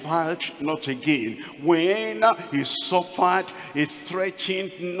not again. When he suffered, he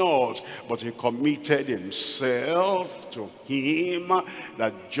threatened not, but he committed himself to him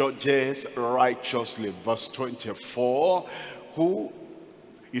that judges righteously. Verse 24, who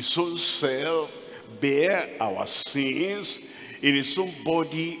his own self bare our sins in his own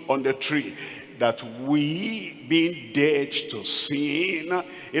body on the tree. that we, being dead to sin,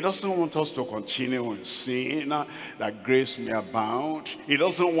 he doesn't want us to continue in sin, that grace may abound. He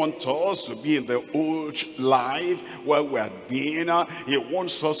doesn't want us to be in the old life where we have been. He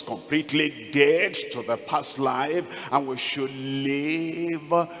wants us completely dead to the past life, and we should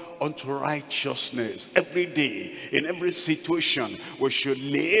live unto righteousness. Every day, in every situation, we should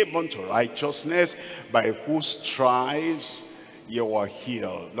live unto righteousness, by whose stripes you are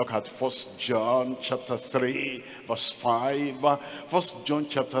healed. Look at 1 John chapter 3 verse 5. 1 John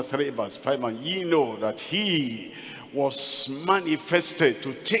chapter 3 verse 5. And ye know that he was manifested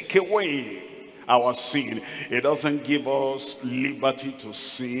to take away our sin. It doesn't give us liberty to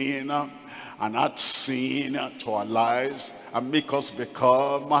sin and add sin to our lives and make us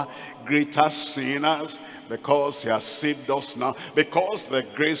become greater sinners, because he has saved us now, because the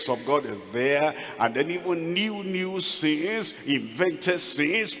grace of God is there. And then even new sins, invented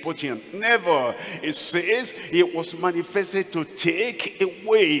sins, put in. Never. It says it was manifested to take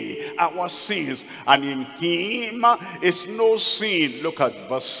away our sins, and in him is no sin. Look at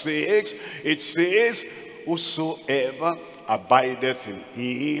verse 6. It says, whosoever abideth in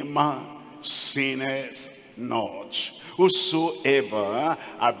him sinneth not. Whosoever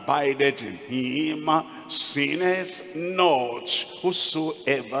abideth in him sinneth not.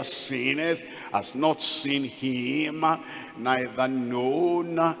 Whosoever sinneth has not seen him, neither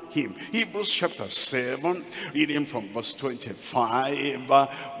known him. Hebrews chapter 7, reading from verse 25.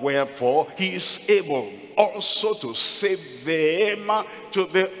 Wherefore he is able also to save them to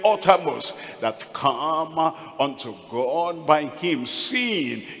the uttermost that come unto God by him,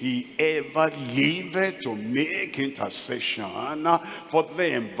 seeing he ever liveth to make intercession for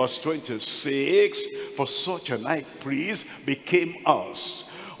them. Verse 26, for such a high priest became us,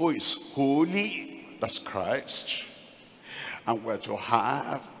 who is holy, that's Christ, and we're to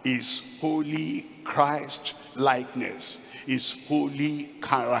have his holy Christ likeness, his holy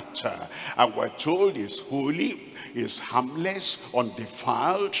character. And we're told he's holy, is harmless,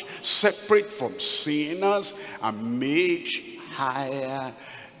 undefiled, separate from sinners, and made higher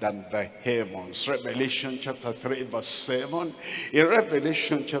than the heavens. Revelation chapter 3 verse 7. In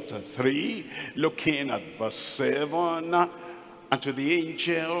Revelation chapter 3, looking at verse 7, and to the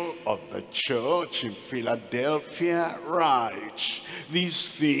angel of the church in Philadelphia write,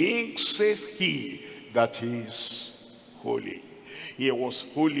 these things saith he that is holy. He was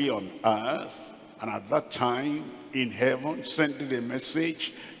holy on earth, and at that time in heaven, sending a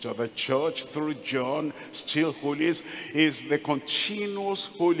message to the church through John. Still holiness is the continuous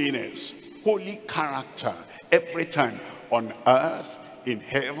holiness, holy character, every time on earth, in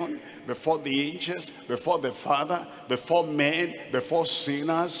heaven, before the angels, before the Father, before men, before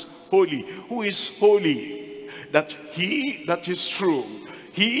sinners. Holy. Who is holy? That he that is true,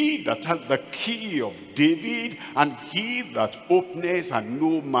 he that has the key of David, and he that openeth and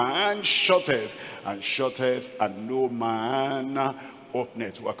no man shutteth, and shutteth and no man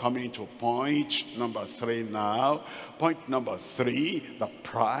openeth. We're coming to point number 3 now. Point number 3, the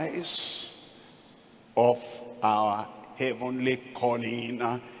price of our heavenly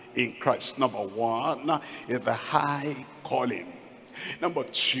calling in Christ. Number 1 is the high calling. Number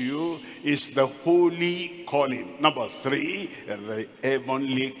 2 is the holy calling. Number 3 is the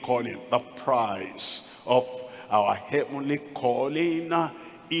heavenly calling. The price of our heavenly calling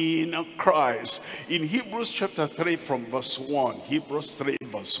in Christ. In Hebrews chapter 3 from verse 1. Hebrews 3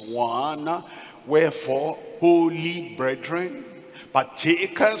 verse 1. Wherefore, holy brethren,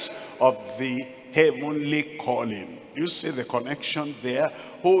 partakers of the heavenly calling. You see the connection there?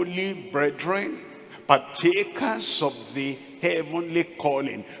 Holy brethren, partakers of the heavenly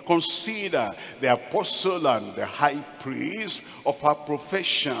calling. Consider the apostle and the high priest of our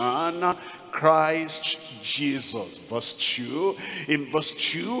profession, Christ Jesus. Verse 2. In verse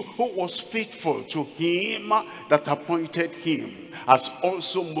 2, who was faithful to him that appointed him, as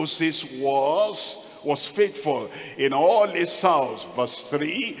also Moses was faithful in all his house. Verse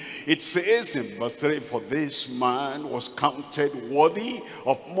 3, it says in verse 3, for this man was counted worthy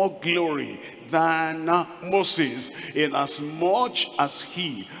of more glory than Moses, inasmuch as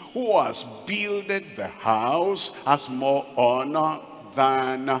he who has builded the house has more honor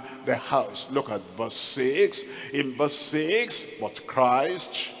than the house. Look at verse 6. In verse 6, but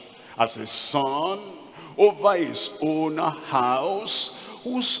Christ as a son over his own house,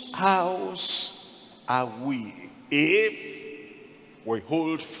 whose house are we, if we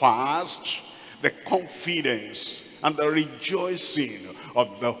hold fast the confidence and the rejoicing of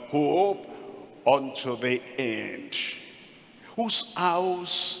the hope unto the end. Whose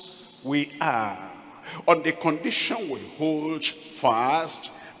house we are, on the condition we hold fast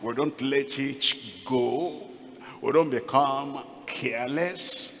We don't let it go. We don't become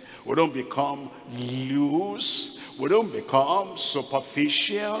careless. We don't become loose. We don't become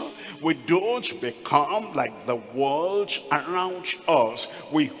superficial. We don't become like the world around us.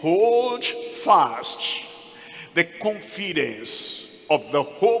 We hold fast the confidence of the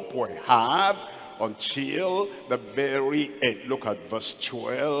hope we have until the very end. Look at verse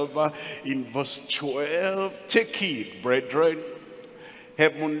 12. In verse 12, take heed, brethren,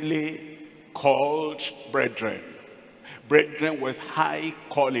 heavenly called brethren, brethren with high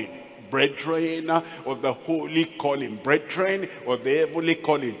calling, brethren of the holy calling, brethren of the heavenly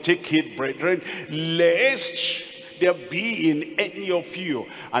calling. Take heed, brethren, lest there be in any of you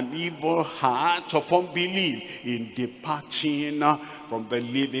an evil heart of unbelief in departing from the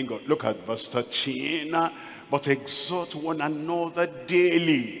living God. Look at verse 13. But exhort one another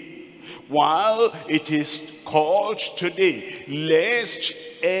daily, while it is called today, lest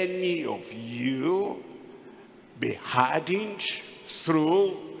any of you be hardened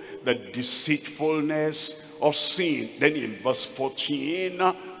through the deceitfulness of sin. Then in verse 14,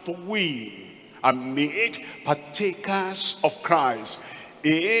 for we are made partakers of Christ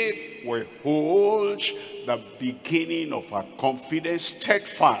if we hold the beginning of our confidence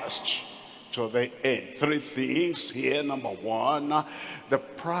steadfast to the end. Three things here. Number one, the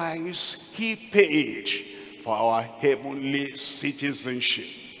price he paid for our heavenly citizenship.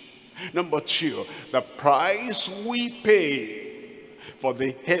 Number two, the price we pay for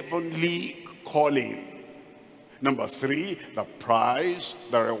the heavenly calling. Number three, the price,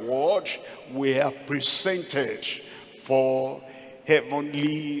 the reward we are presented for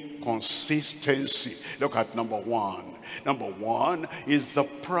heavenly consistency. Look at number one. Number one is the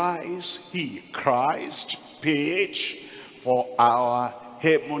price Christ paid for our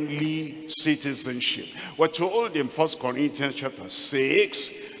heavenly citizenship. We're told in 1 Corinthians chapter 6,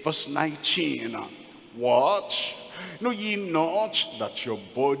 verse 19, what? Know ye not that your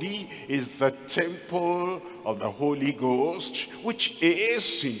body is the temple of the Holy Ghost, which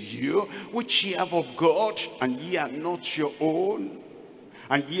is in you, which ye have of God, and ye are not your own?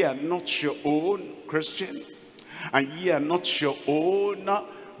 And ye are not your own, Christian? And ye are not your own,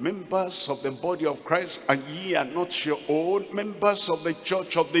 members of the body of Christ, and ye are not your own, members of the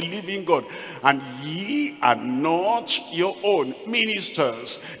church of the living God, and ye are not your own,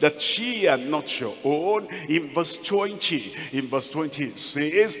 ministers, that ye are not your own. In verse 20 it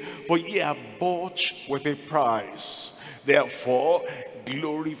says, for ye are bought with a price, therefore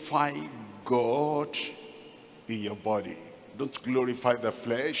glorify God in your body. Don't glorify the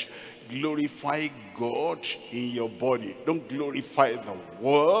flesh, glorify God in your body. Don't glorify the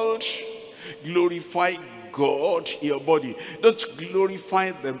world, glorify God in your body. Don't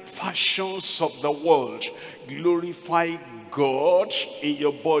glorify the fashions of the world, glorify God in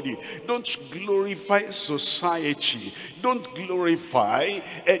your body. Don't glorify society. Don't glorify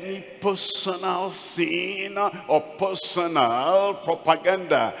any personal sin or personal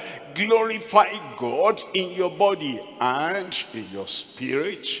propaganda. Glorify God in your body and in your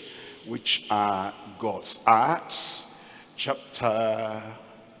spirit, which are God's. Acts chapter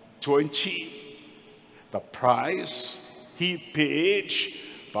 20, the price he paid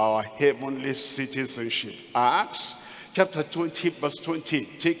for our heavenly citizenship. Acts chapter 20, verse 20,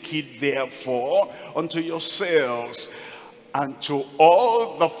 take heed therefore unto yourselves and to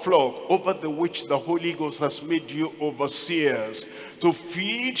all the flock over the which the Holy Ghost has made you overseers, to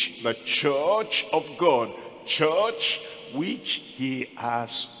feed the church of God, church which he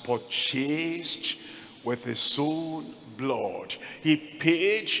has purchased with his own blood. He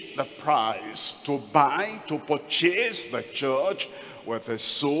paid the price to buy, to purchase the church with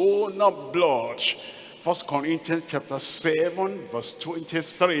his own blood. 1 Corinthians chapter 7, verse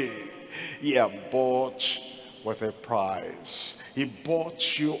 23. Ye are bought with a price. He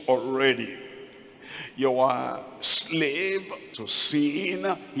bought you already. You are slave to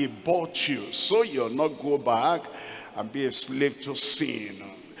sin. He bought you, so you'll not go back and be a slave to sin.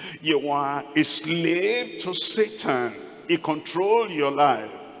 You are a slave to Satan. He controls your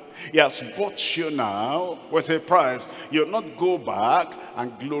life. He has bought you now with a price. You'll not go back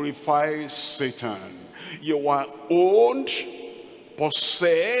and glorify Satan. You are owned,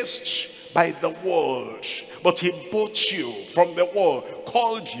 possessed by the world, but he bought you from the world,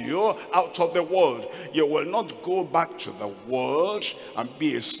 called you out of the world. You will not go back to the world and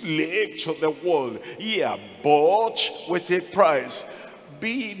be a slave to the world. Ye are bought with a price.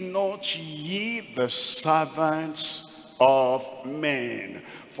 Be not ye the servants of men.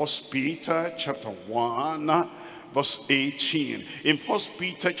 1 Peter chapter 1, verse 18. In 1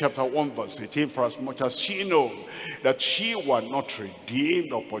 Peter chapter 1 verse 18, for as much as ye know that ye were not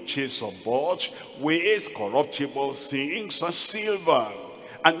redeemed or purchased or bought with corruptible things as silver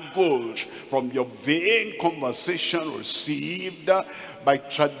and gold from your vain conversation received by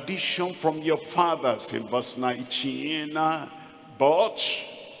tradition from your fathers, in verse 19, but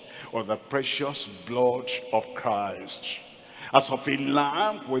with the precious blood of Christ, as of a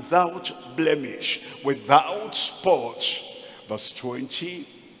lamb without blemish, without spot. Verse 20,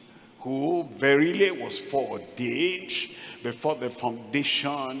 who verily was foreordained before the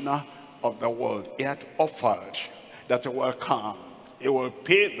foundation of the world. He had offered that it will come. He will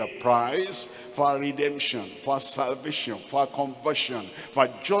pay the price for our redemption, for our salvation, for our conversion, for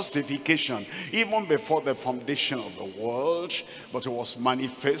our justification, even before the foundation of the world. But it was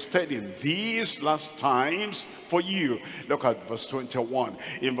manifested in these last times for you. Look at verse 21.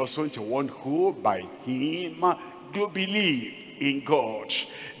 In verse 21, who by him do believe in God,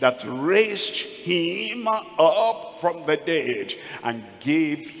 that raised him up from the dead and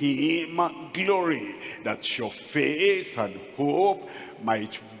gave him glory, that your faith and hope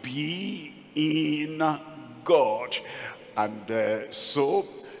might be in God. And so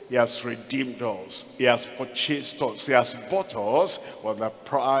he has redeemed us, he has purchased us, he has bought us with the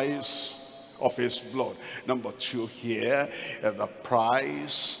price of his blood. Number two here, the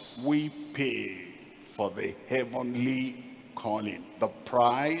price we pay for the heavenly calling. The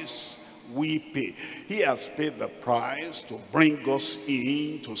price we pay. He has paid the price to bring us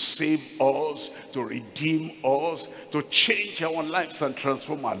in, to save us, to redeem us, to change our lives and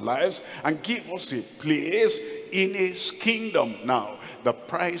transform our lives and give us a place in his kingdom. Now, the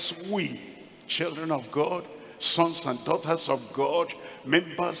price we, children of God, sons and daughters of God,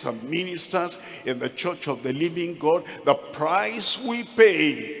 members and ministers in the church of the living God, the price we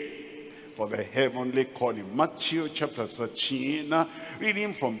pay for the heavenly calling. Matthew chapter 13,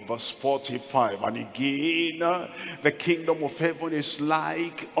 reading from verse 45. And again, the kingdom of heaven is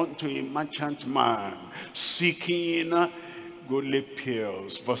like unto a merchant man seeking goodly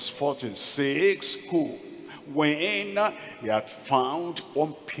pearls. Verse 46, who, when he had found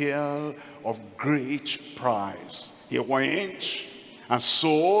one pearl of great price, he went and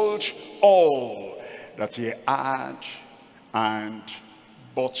sold all that he had and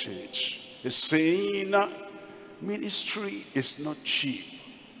bought it. He's saying ministry is not cheap.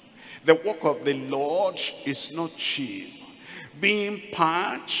 The work of the Lord is not cheap. Being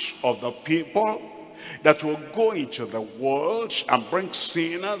part of the people that will go into the world and bring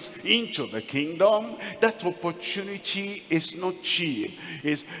sinners into the kingdom, that opportunity is not cheap.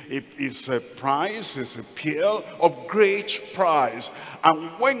 It's a price, it's a pearl of great price.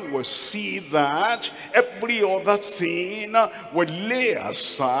 And when we see that, every other thing we lay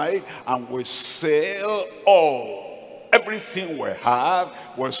aside and we sell all. Everything we have,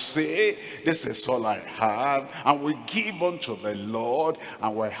 we'll say, this is all I have, and we give unto the Lord,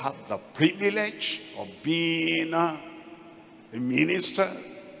 and we have the privilege of being a minister,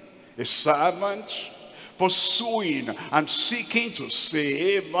 a servant, pursuing and seeking to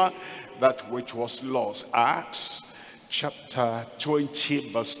save that which was lost. Acts chapter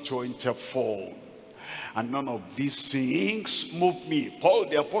 20 verse 24. And none of these things moved me. Paul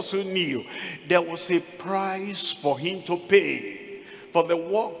the apostle knew there was a price for him to pay for the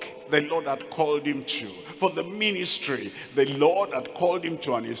work the Lord had called him to, for the ministry the Lord had called him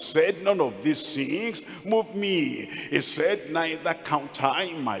to. And he said, none of these things move me. He said, neither count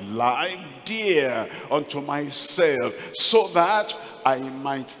I my life dear unto myself, so that I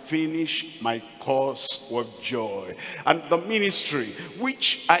might finish my course with joy. And the ministry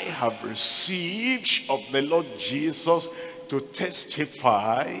which I have received of the Lord Jesus to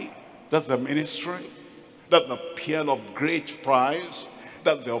testify, that's the ministry, that's the pearl of great price,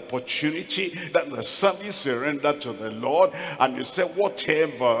 that's the opportunity, that's the service surrendered to the Lord. And you say,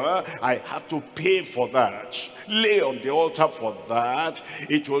 whatever I have to pay for that, lay on the altar for that,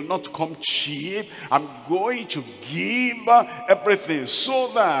 it will not come cheap. I'm going to give everything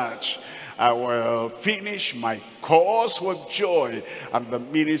so that I will finish my course with joy. And the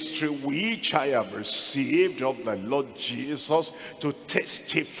ministry which I have received of the Lord Jesus to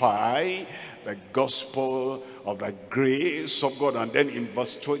testify the gospel of the grace of God. And then in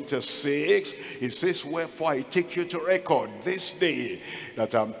verse 26, it says, wherefore I take you to record this day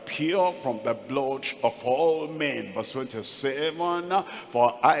that I'm pure from the blood of all men. Verse 27,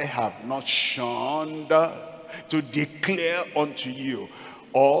 for I have not shunned to declare unto you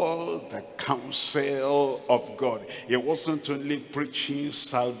all the counsel of God. He wasn't only preaching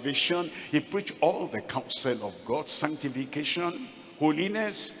salvation, he preached all the counsel of God: sanctification,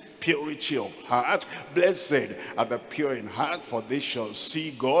 holiness, purity of heart. Blessed are the pure in heart, for they shall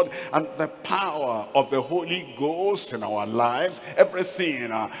see God. And the power of the Holy Ghost in our lives,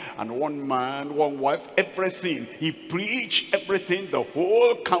 everything, and one man, one wife, everything. He preached everything, the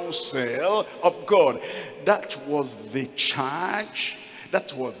whole counsel of God. That was the charge.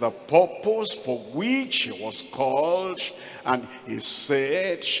 That was the purpose for which he was called. And he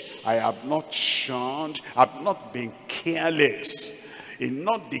said, I have not shunned, I've not been careless in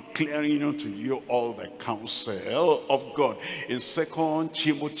not declaring unto you all the counsel of God. In 2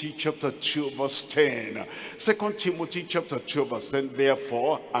 Timothy chapter 2 verse 10. 2 Timothy chapter 2 verse 10.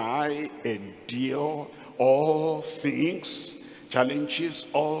 Therefore I endure all things, challenges,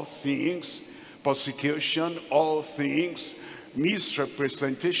 all things, persecution, all things,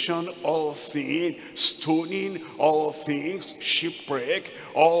 misrepresentation, all things, stoning, all things, shipwreck,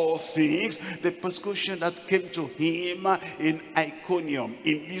 all things, the persecution that came to him in Iconium,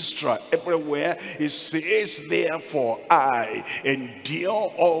 in Lystra, everywhere. He says, therefore I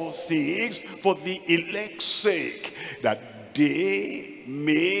endure all things for the elect's sake, that they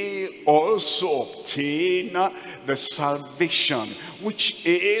may also obtain the salvation which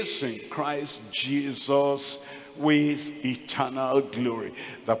is in Christ Jesus with eternal glory.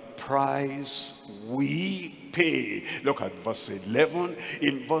 The price we pay. Look at verse 11.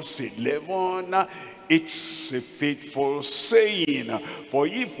 In verse 11, it's a faithful saying, for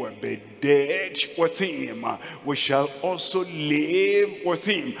if we be dead with him, we shall also live with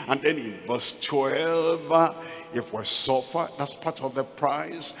him. And then in verse 12, if we suffer, that's part of the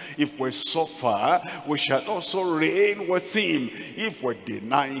price. If we suffer, we shall also reign with him. If we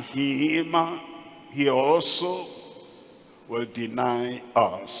deny him, he also will deny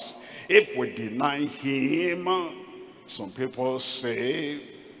us. If we deny him, some people say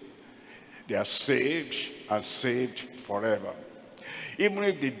they are saved and saved forever. Even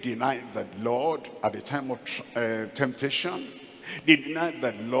if they deny the Lord at the time of temptation, they deny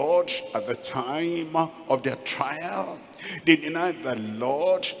the Lord at the time of their trial, they deny the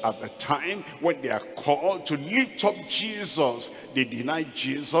Lord at the time when they are called to lift up Jesus, they deny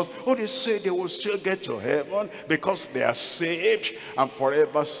Jesus. Oh, they say they will still get to heaven because they are saved and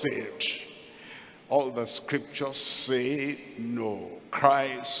forever saved. All the scriptures say no.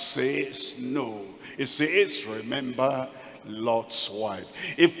 Christ says no. It says, remember Lot's wife.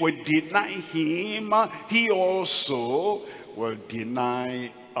 If we deny him, he also will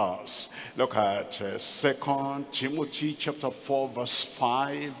deny us. Look at 2 Timothy chapter 4 verse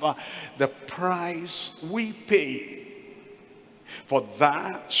 5. The price we pay for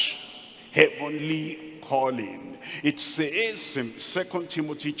that heavenly calling. It says in 2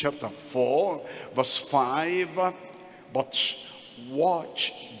 Timothy chapter 4 verse 5, but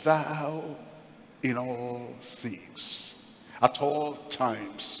watch thou in all things, at all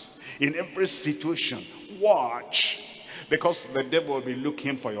times, in every situation, watch. Because the devil will be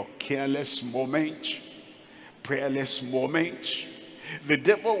looking for your careless moment, prayerless moment. The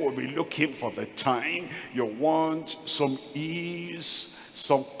devil will be looking for the time you want some ease,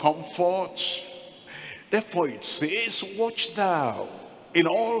 some comfort. Therefore it says, watch thou in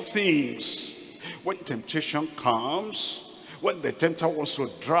all things. When temptation comes, when the tempter wants to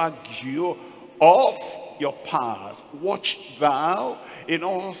drag you off your path, watch thou in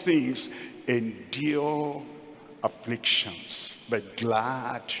all things. Endure afflictions. Be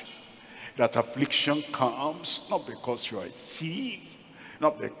glad that affliction comes, not because you are a thief,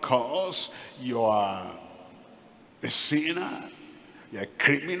 not because you are a sinner, you're a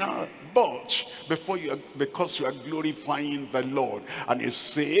criminal, but because you are glorifying the Lord. And it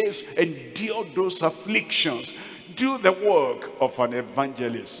says, endure those afflictions. Do the work of an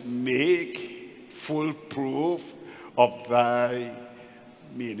evangelist. Make full proof of thy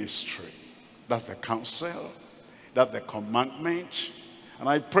ministry. That's the counsel. That's the commandment. And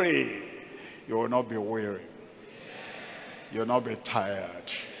I pray you will not be weary. You will not be tired.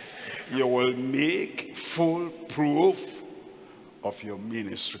 You will make full proof of your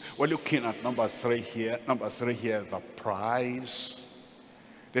ministry. We're looking at number 3 here. Number 3 here, the prize.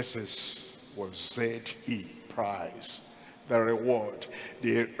 This is with Z-E, prize. The reward,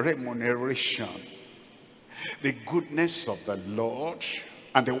 the remuneration, the goodness of the Lord,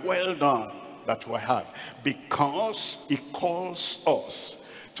 and the well done that we have, because he calls us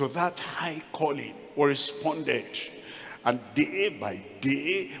to that high calling. We responded, and day by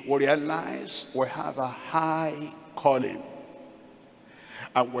day we realize we have a high calling,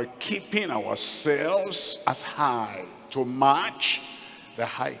 and we're keeping ourselves as high to match the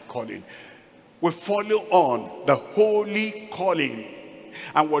high calling. We follow on the holy calling,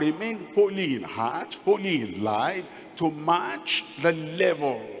 and we remain holy in heart, holy in life, to match the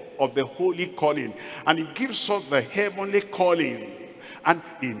level of the holy calling. And he gives us the heavenly calling. And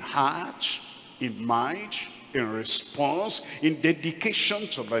in heart, in mind, in response, in dedication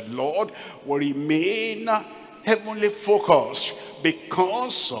to the Lord, will remain heavenly focused.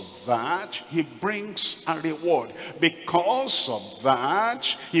 Because of that, he brings a reward. Because of that,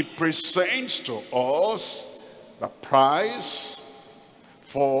 he presents to us the price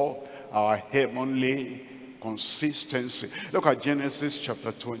for our heavenly consistency. Look at Genesis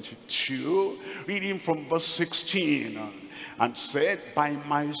chapter 22, reading from verse 16. And said, by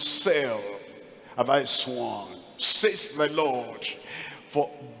myself have I sworn, says the Lord, for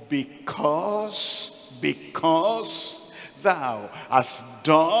because thou hast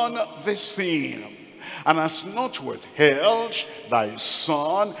done this thing, and hast not withheld thy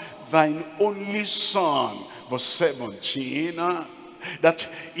son, thine only son. Verse 17, that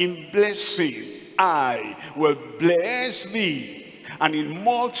in blessing I will bless thee, and in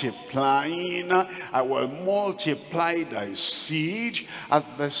multiplying I will multiply thy seed as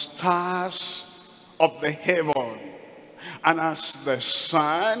the stars of the heaven, and as the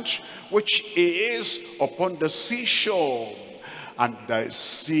sand which is upon the seashore. And thy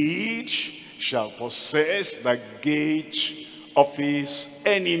seed shall possess the gate of his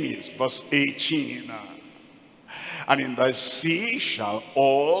enemies. Verse 18. And in thy seed shall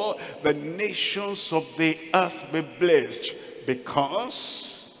all the nations of the earth be blessed,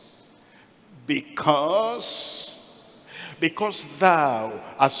 because thou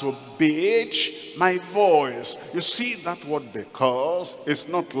hast obeyed my voice. You see that word because is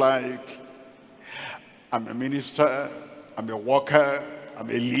not like I'm a minister, I'm a worker, I'm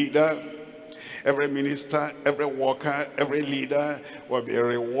a leader. Every minister, every worker, every leader will be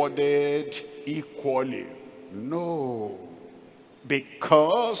rewarded equally. No.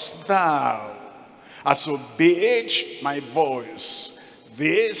 Because thou hast obeyed my voice,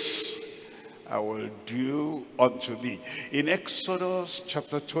 this I will do unto thee. In Exodus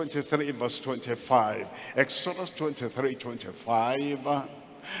chapter 23 verse 25. Exodus 23, 25.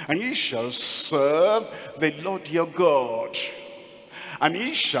 And ye shall serve the Lord your God, and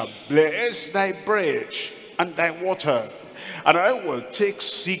he shall bless thy bread and thy water, and I will take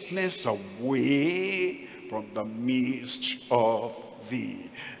sickness away from the midst of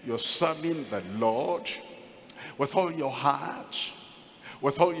thee. You're serving the Lord with all your heart,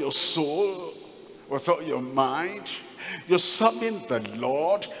 with all your soul, with all your mind. You're serving the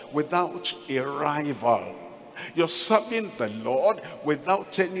Lord without a rival. You're serving the Lord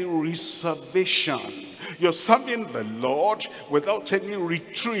without any reservation. You're serving the Lord without any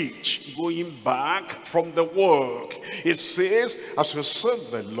retreat, going back from the work. It says, as you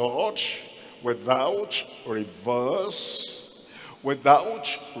serve the Lord without reverse, without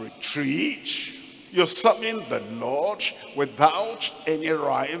retreat, you're serving the Lord without any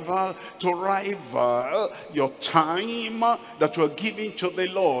rival to rival your time that you're giving to the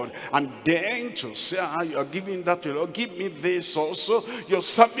Lord. And then to say, you're giving that to the Lord, give me this also. You're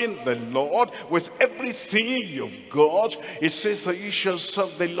serving the Lord with everything you've got. It says that you shall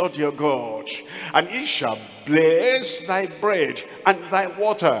serve the Lord your God, and he shall bless thy bread and thy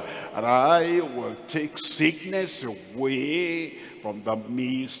water, and I will take sickness away from the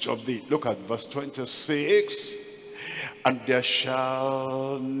midst of thee. Look at verse 26. And there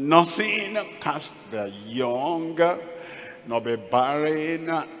shall nothing cast their young, nor be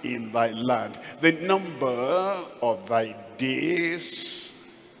barren in thy land. The number of thy days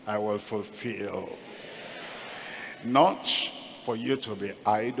I will fulfill. Not for you to be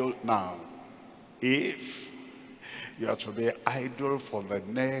idle now. If you are to be idle for the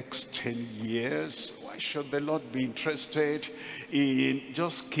next 10 years, why should the Lord be interested in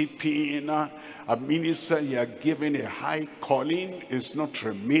just keeping a minister you are given a high calling is not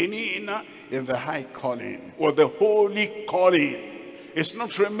remaining in the high calling, or the holy calling is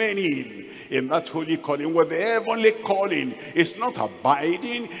not remaining in that holy calling, where the heavenly calling is not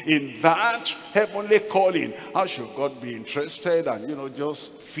abiding in that heavenly calling? How should God be interested and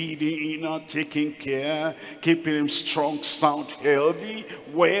just feeding, taking care, keeping him strong, sound, healthy,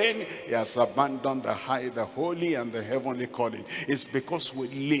 when he has abandoned the high, the holy and the heavenly calling? It's because we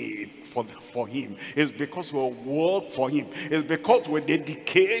live for him. It's because we work for him. It's because we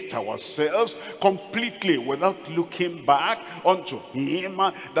dedicate ourselves completely without looking back unto him.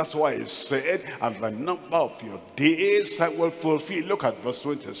 That's why he said, and the number of your days I will fulfill. Look at verse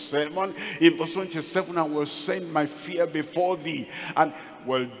 27. In verse 27, I will send my fear before thee, and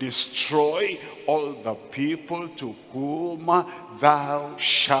will destroy all the people to whom thou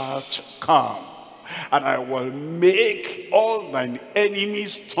shalt come. And I will make all thine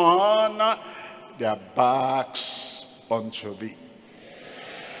enemies turn their backs unto thee.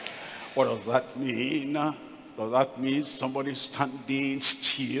 What does that mean? Does that mean somebody standing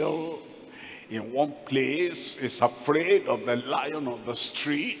still in one place is afraid of the lion on the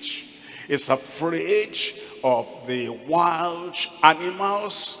street, is afraid of the wild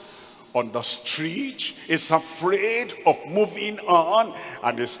animals on the street, is afraid of moving on,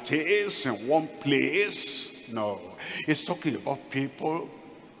 and it stays in one place? No, he's talking about people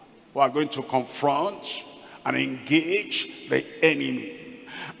who are going to confront and engage the enemy.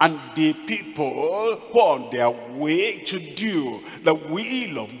 And the people who are on their way to do the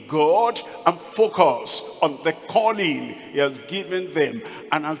will of God and focus on the calling he has given them.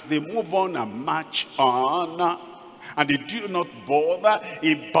 And as they move on and march on, and they do not bother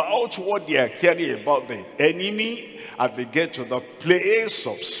about what they are hearing about the enemy, as they get to the place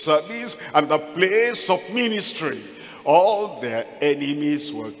of service and the place of ministry, all their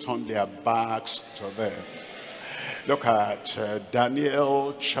enemies will turn their backs to them. Look at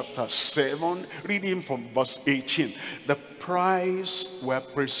Daniel chapter 7, reading from verse 18. The price were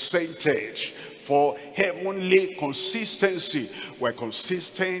presented for heavenly consistency. We're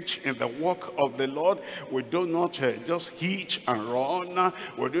consistent in the work of the Lord. We do not just hit and run.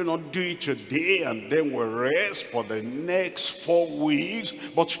 We do not do it today and then we rest for the next 4 weeks.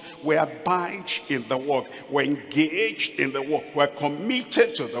 But we abide in the work. We're engaged in the work. We're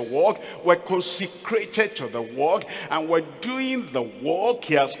committed to the work. We're consecrated to the work. And we're doing the work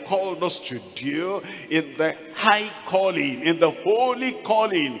he has called us to do in the high calling, in the holy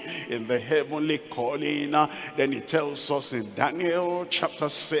calling, in the heavenly calling. Then he tells us in Daniel chapter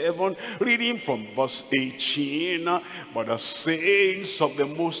 7, reading from verse 18, but the saints of the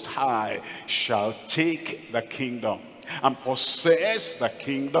Most High shall take the kingdom and possess the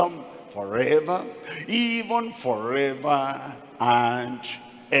kingdom forever, even forever and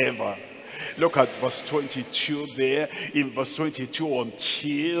ever. Look at verse 22 there. In verse 22,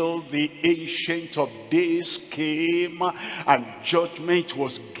 until the Ancient of Days came and judgment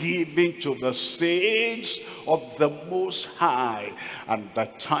was given to the saints of the Most High. And the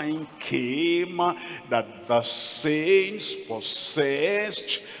time came that the saints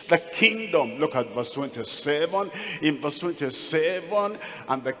possessed the kingdom. Look at verse 27. In verse 27,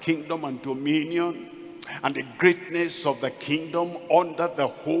 and the kingdom and dominion and the greatness of the kingdom under the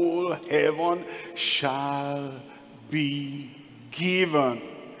whole heaven shall be given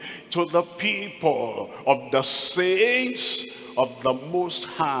to the people of the saints of the Most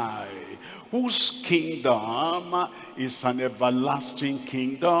High, whose kingdom is an everlasting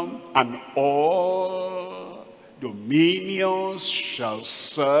kingdom, and all dominions shall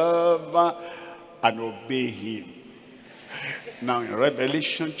serve and obey him. Now in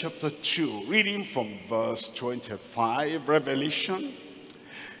Revelation chapter 2, reading from verse 25, Revelation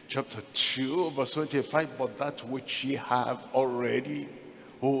chapter 2, verse 25, but that which ye have already,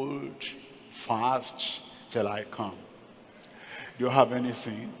 hold fast till I come. Do you have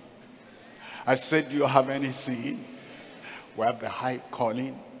anything? I said, do you have anything? We have the high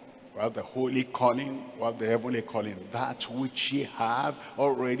calling, we have the holy calling, we have the heavenly calling. That which ye have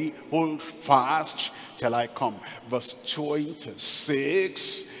already, hold fast till I come. Verse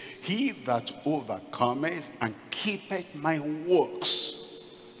 26, he that overcometh and keepeth my works,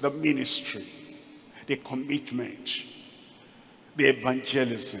 the ministry, the commitment, the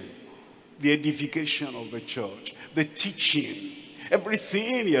evangelism, the edification of the church, the teaching,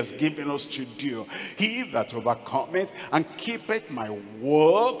 everything he has given us to do. He that overcometh and keepeth my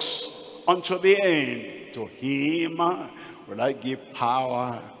works unto the end, to him will I give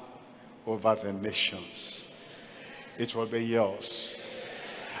power over the nations. It will be yours.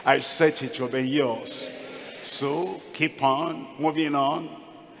 I said it will be yours. So keep on moving on.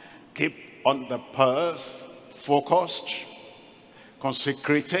 Keep on the path, focused,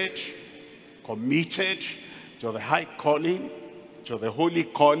 consecrated, committed to the high calling, to the holy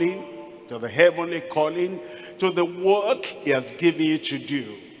calling, to the heavenly calling, to the work he has given you to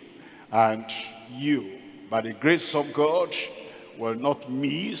do. And you, by the grace of God, will not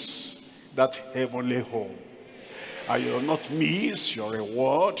miss that heavenly home. And you will not miss your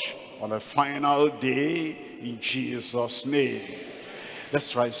reward on the final day in Jesus' name.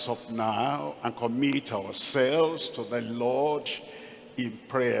 Let's rise up now and commit ourselves to the Lord in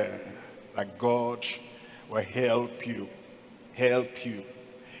prayer, that God will help you, help you,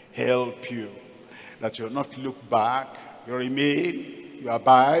 help you, that you'll not look back, you remain, you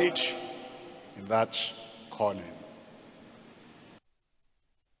abide in that calling.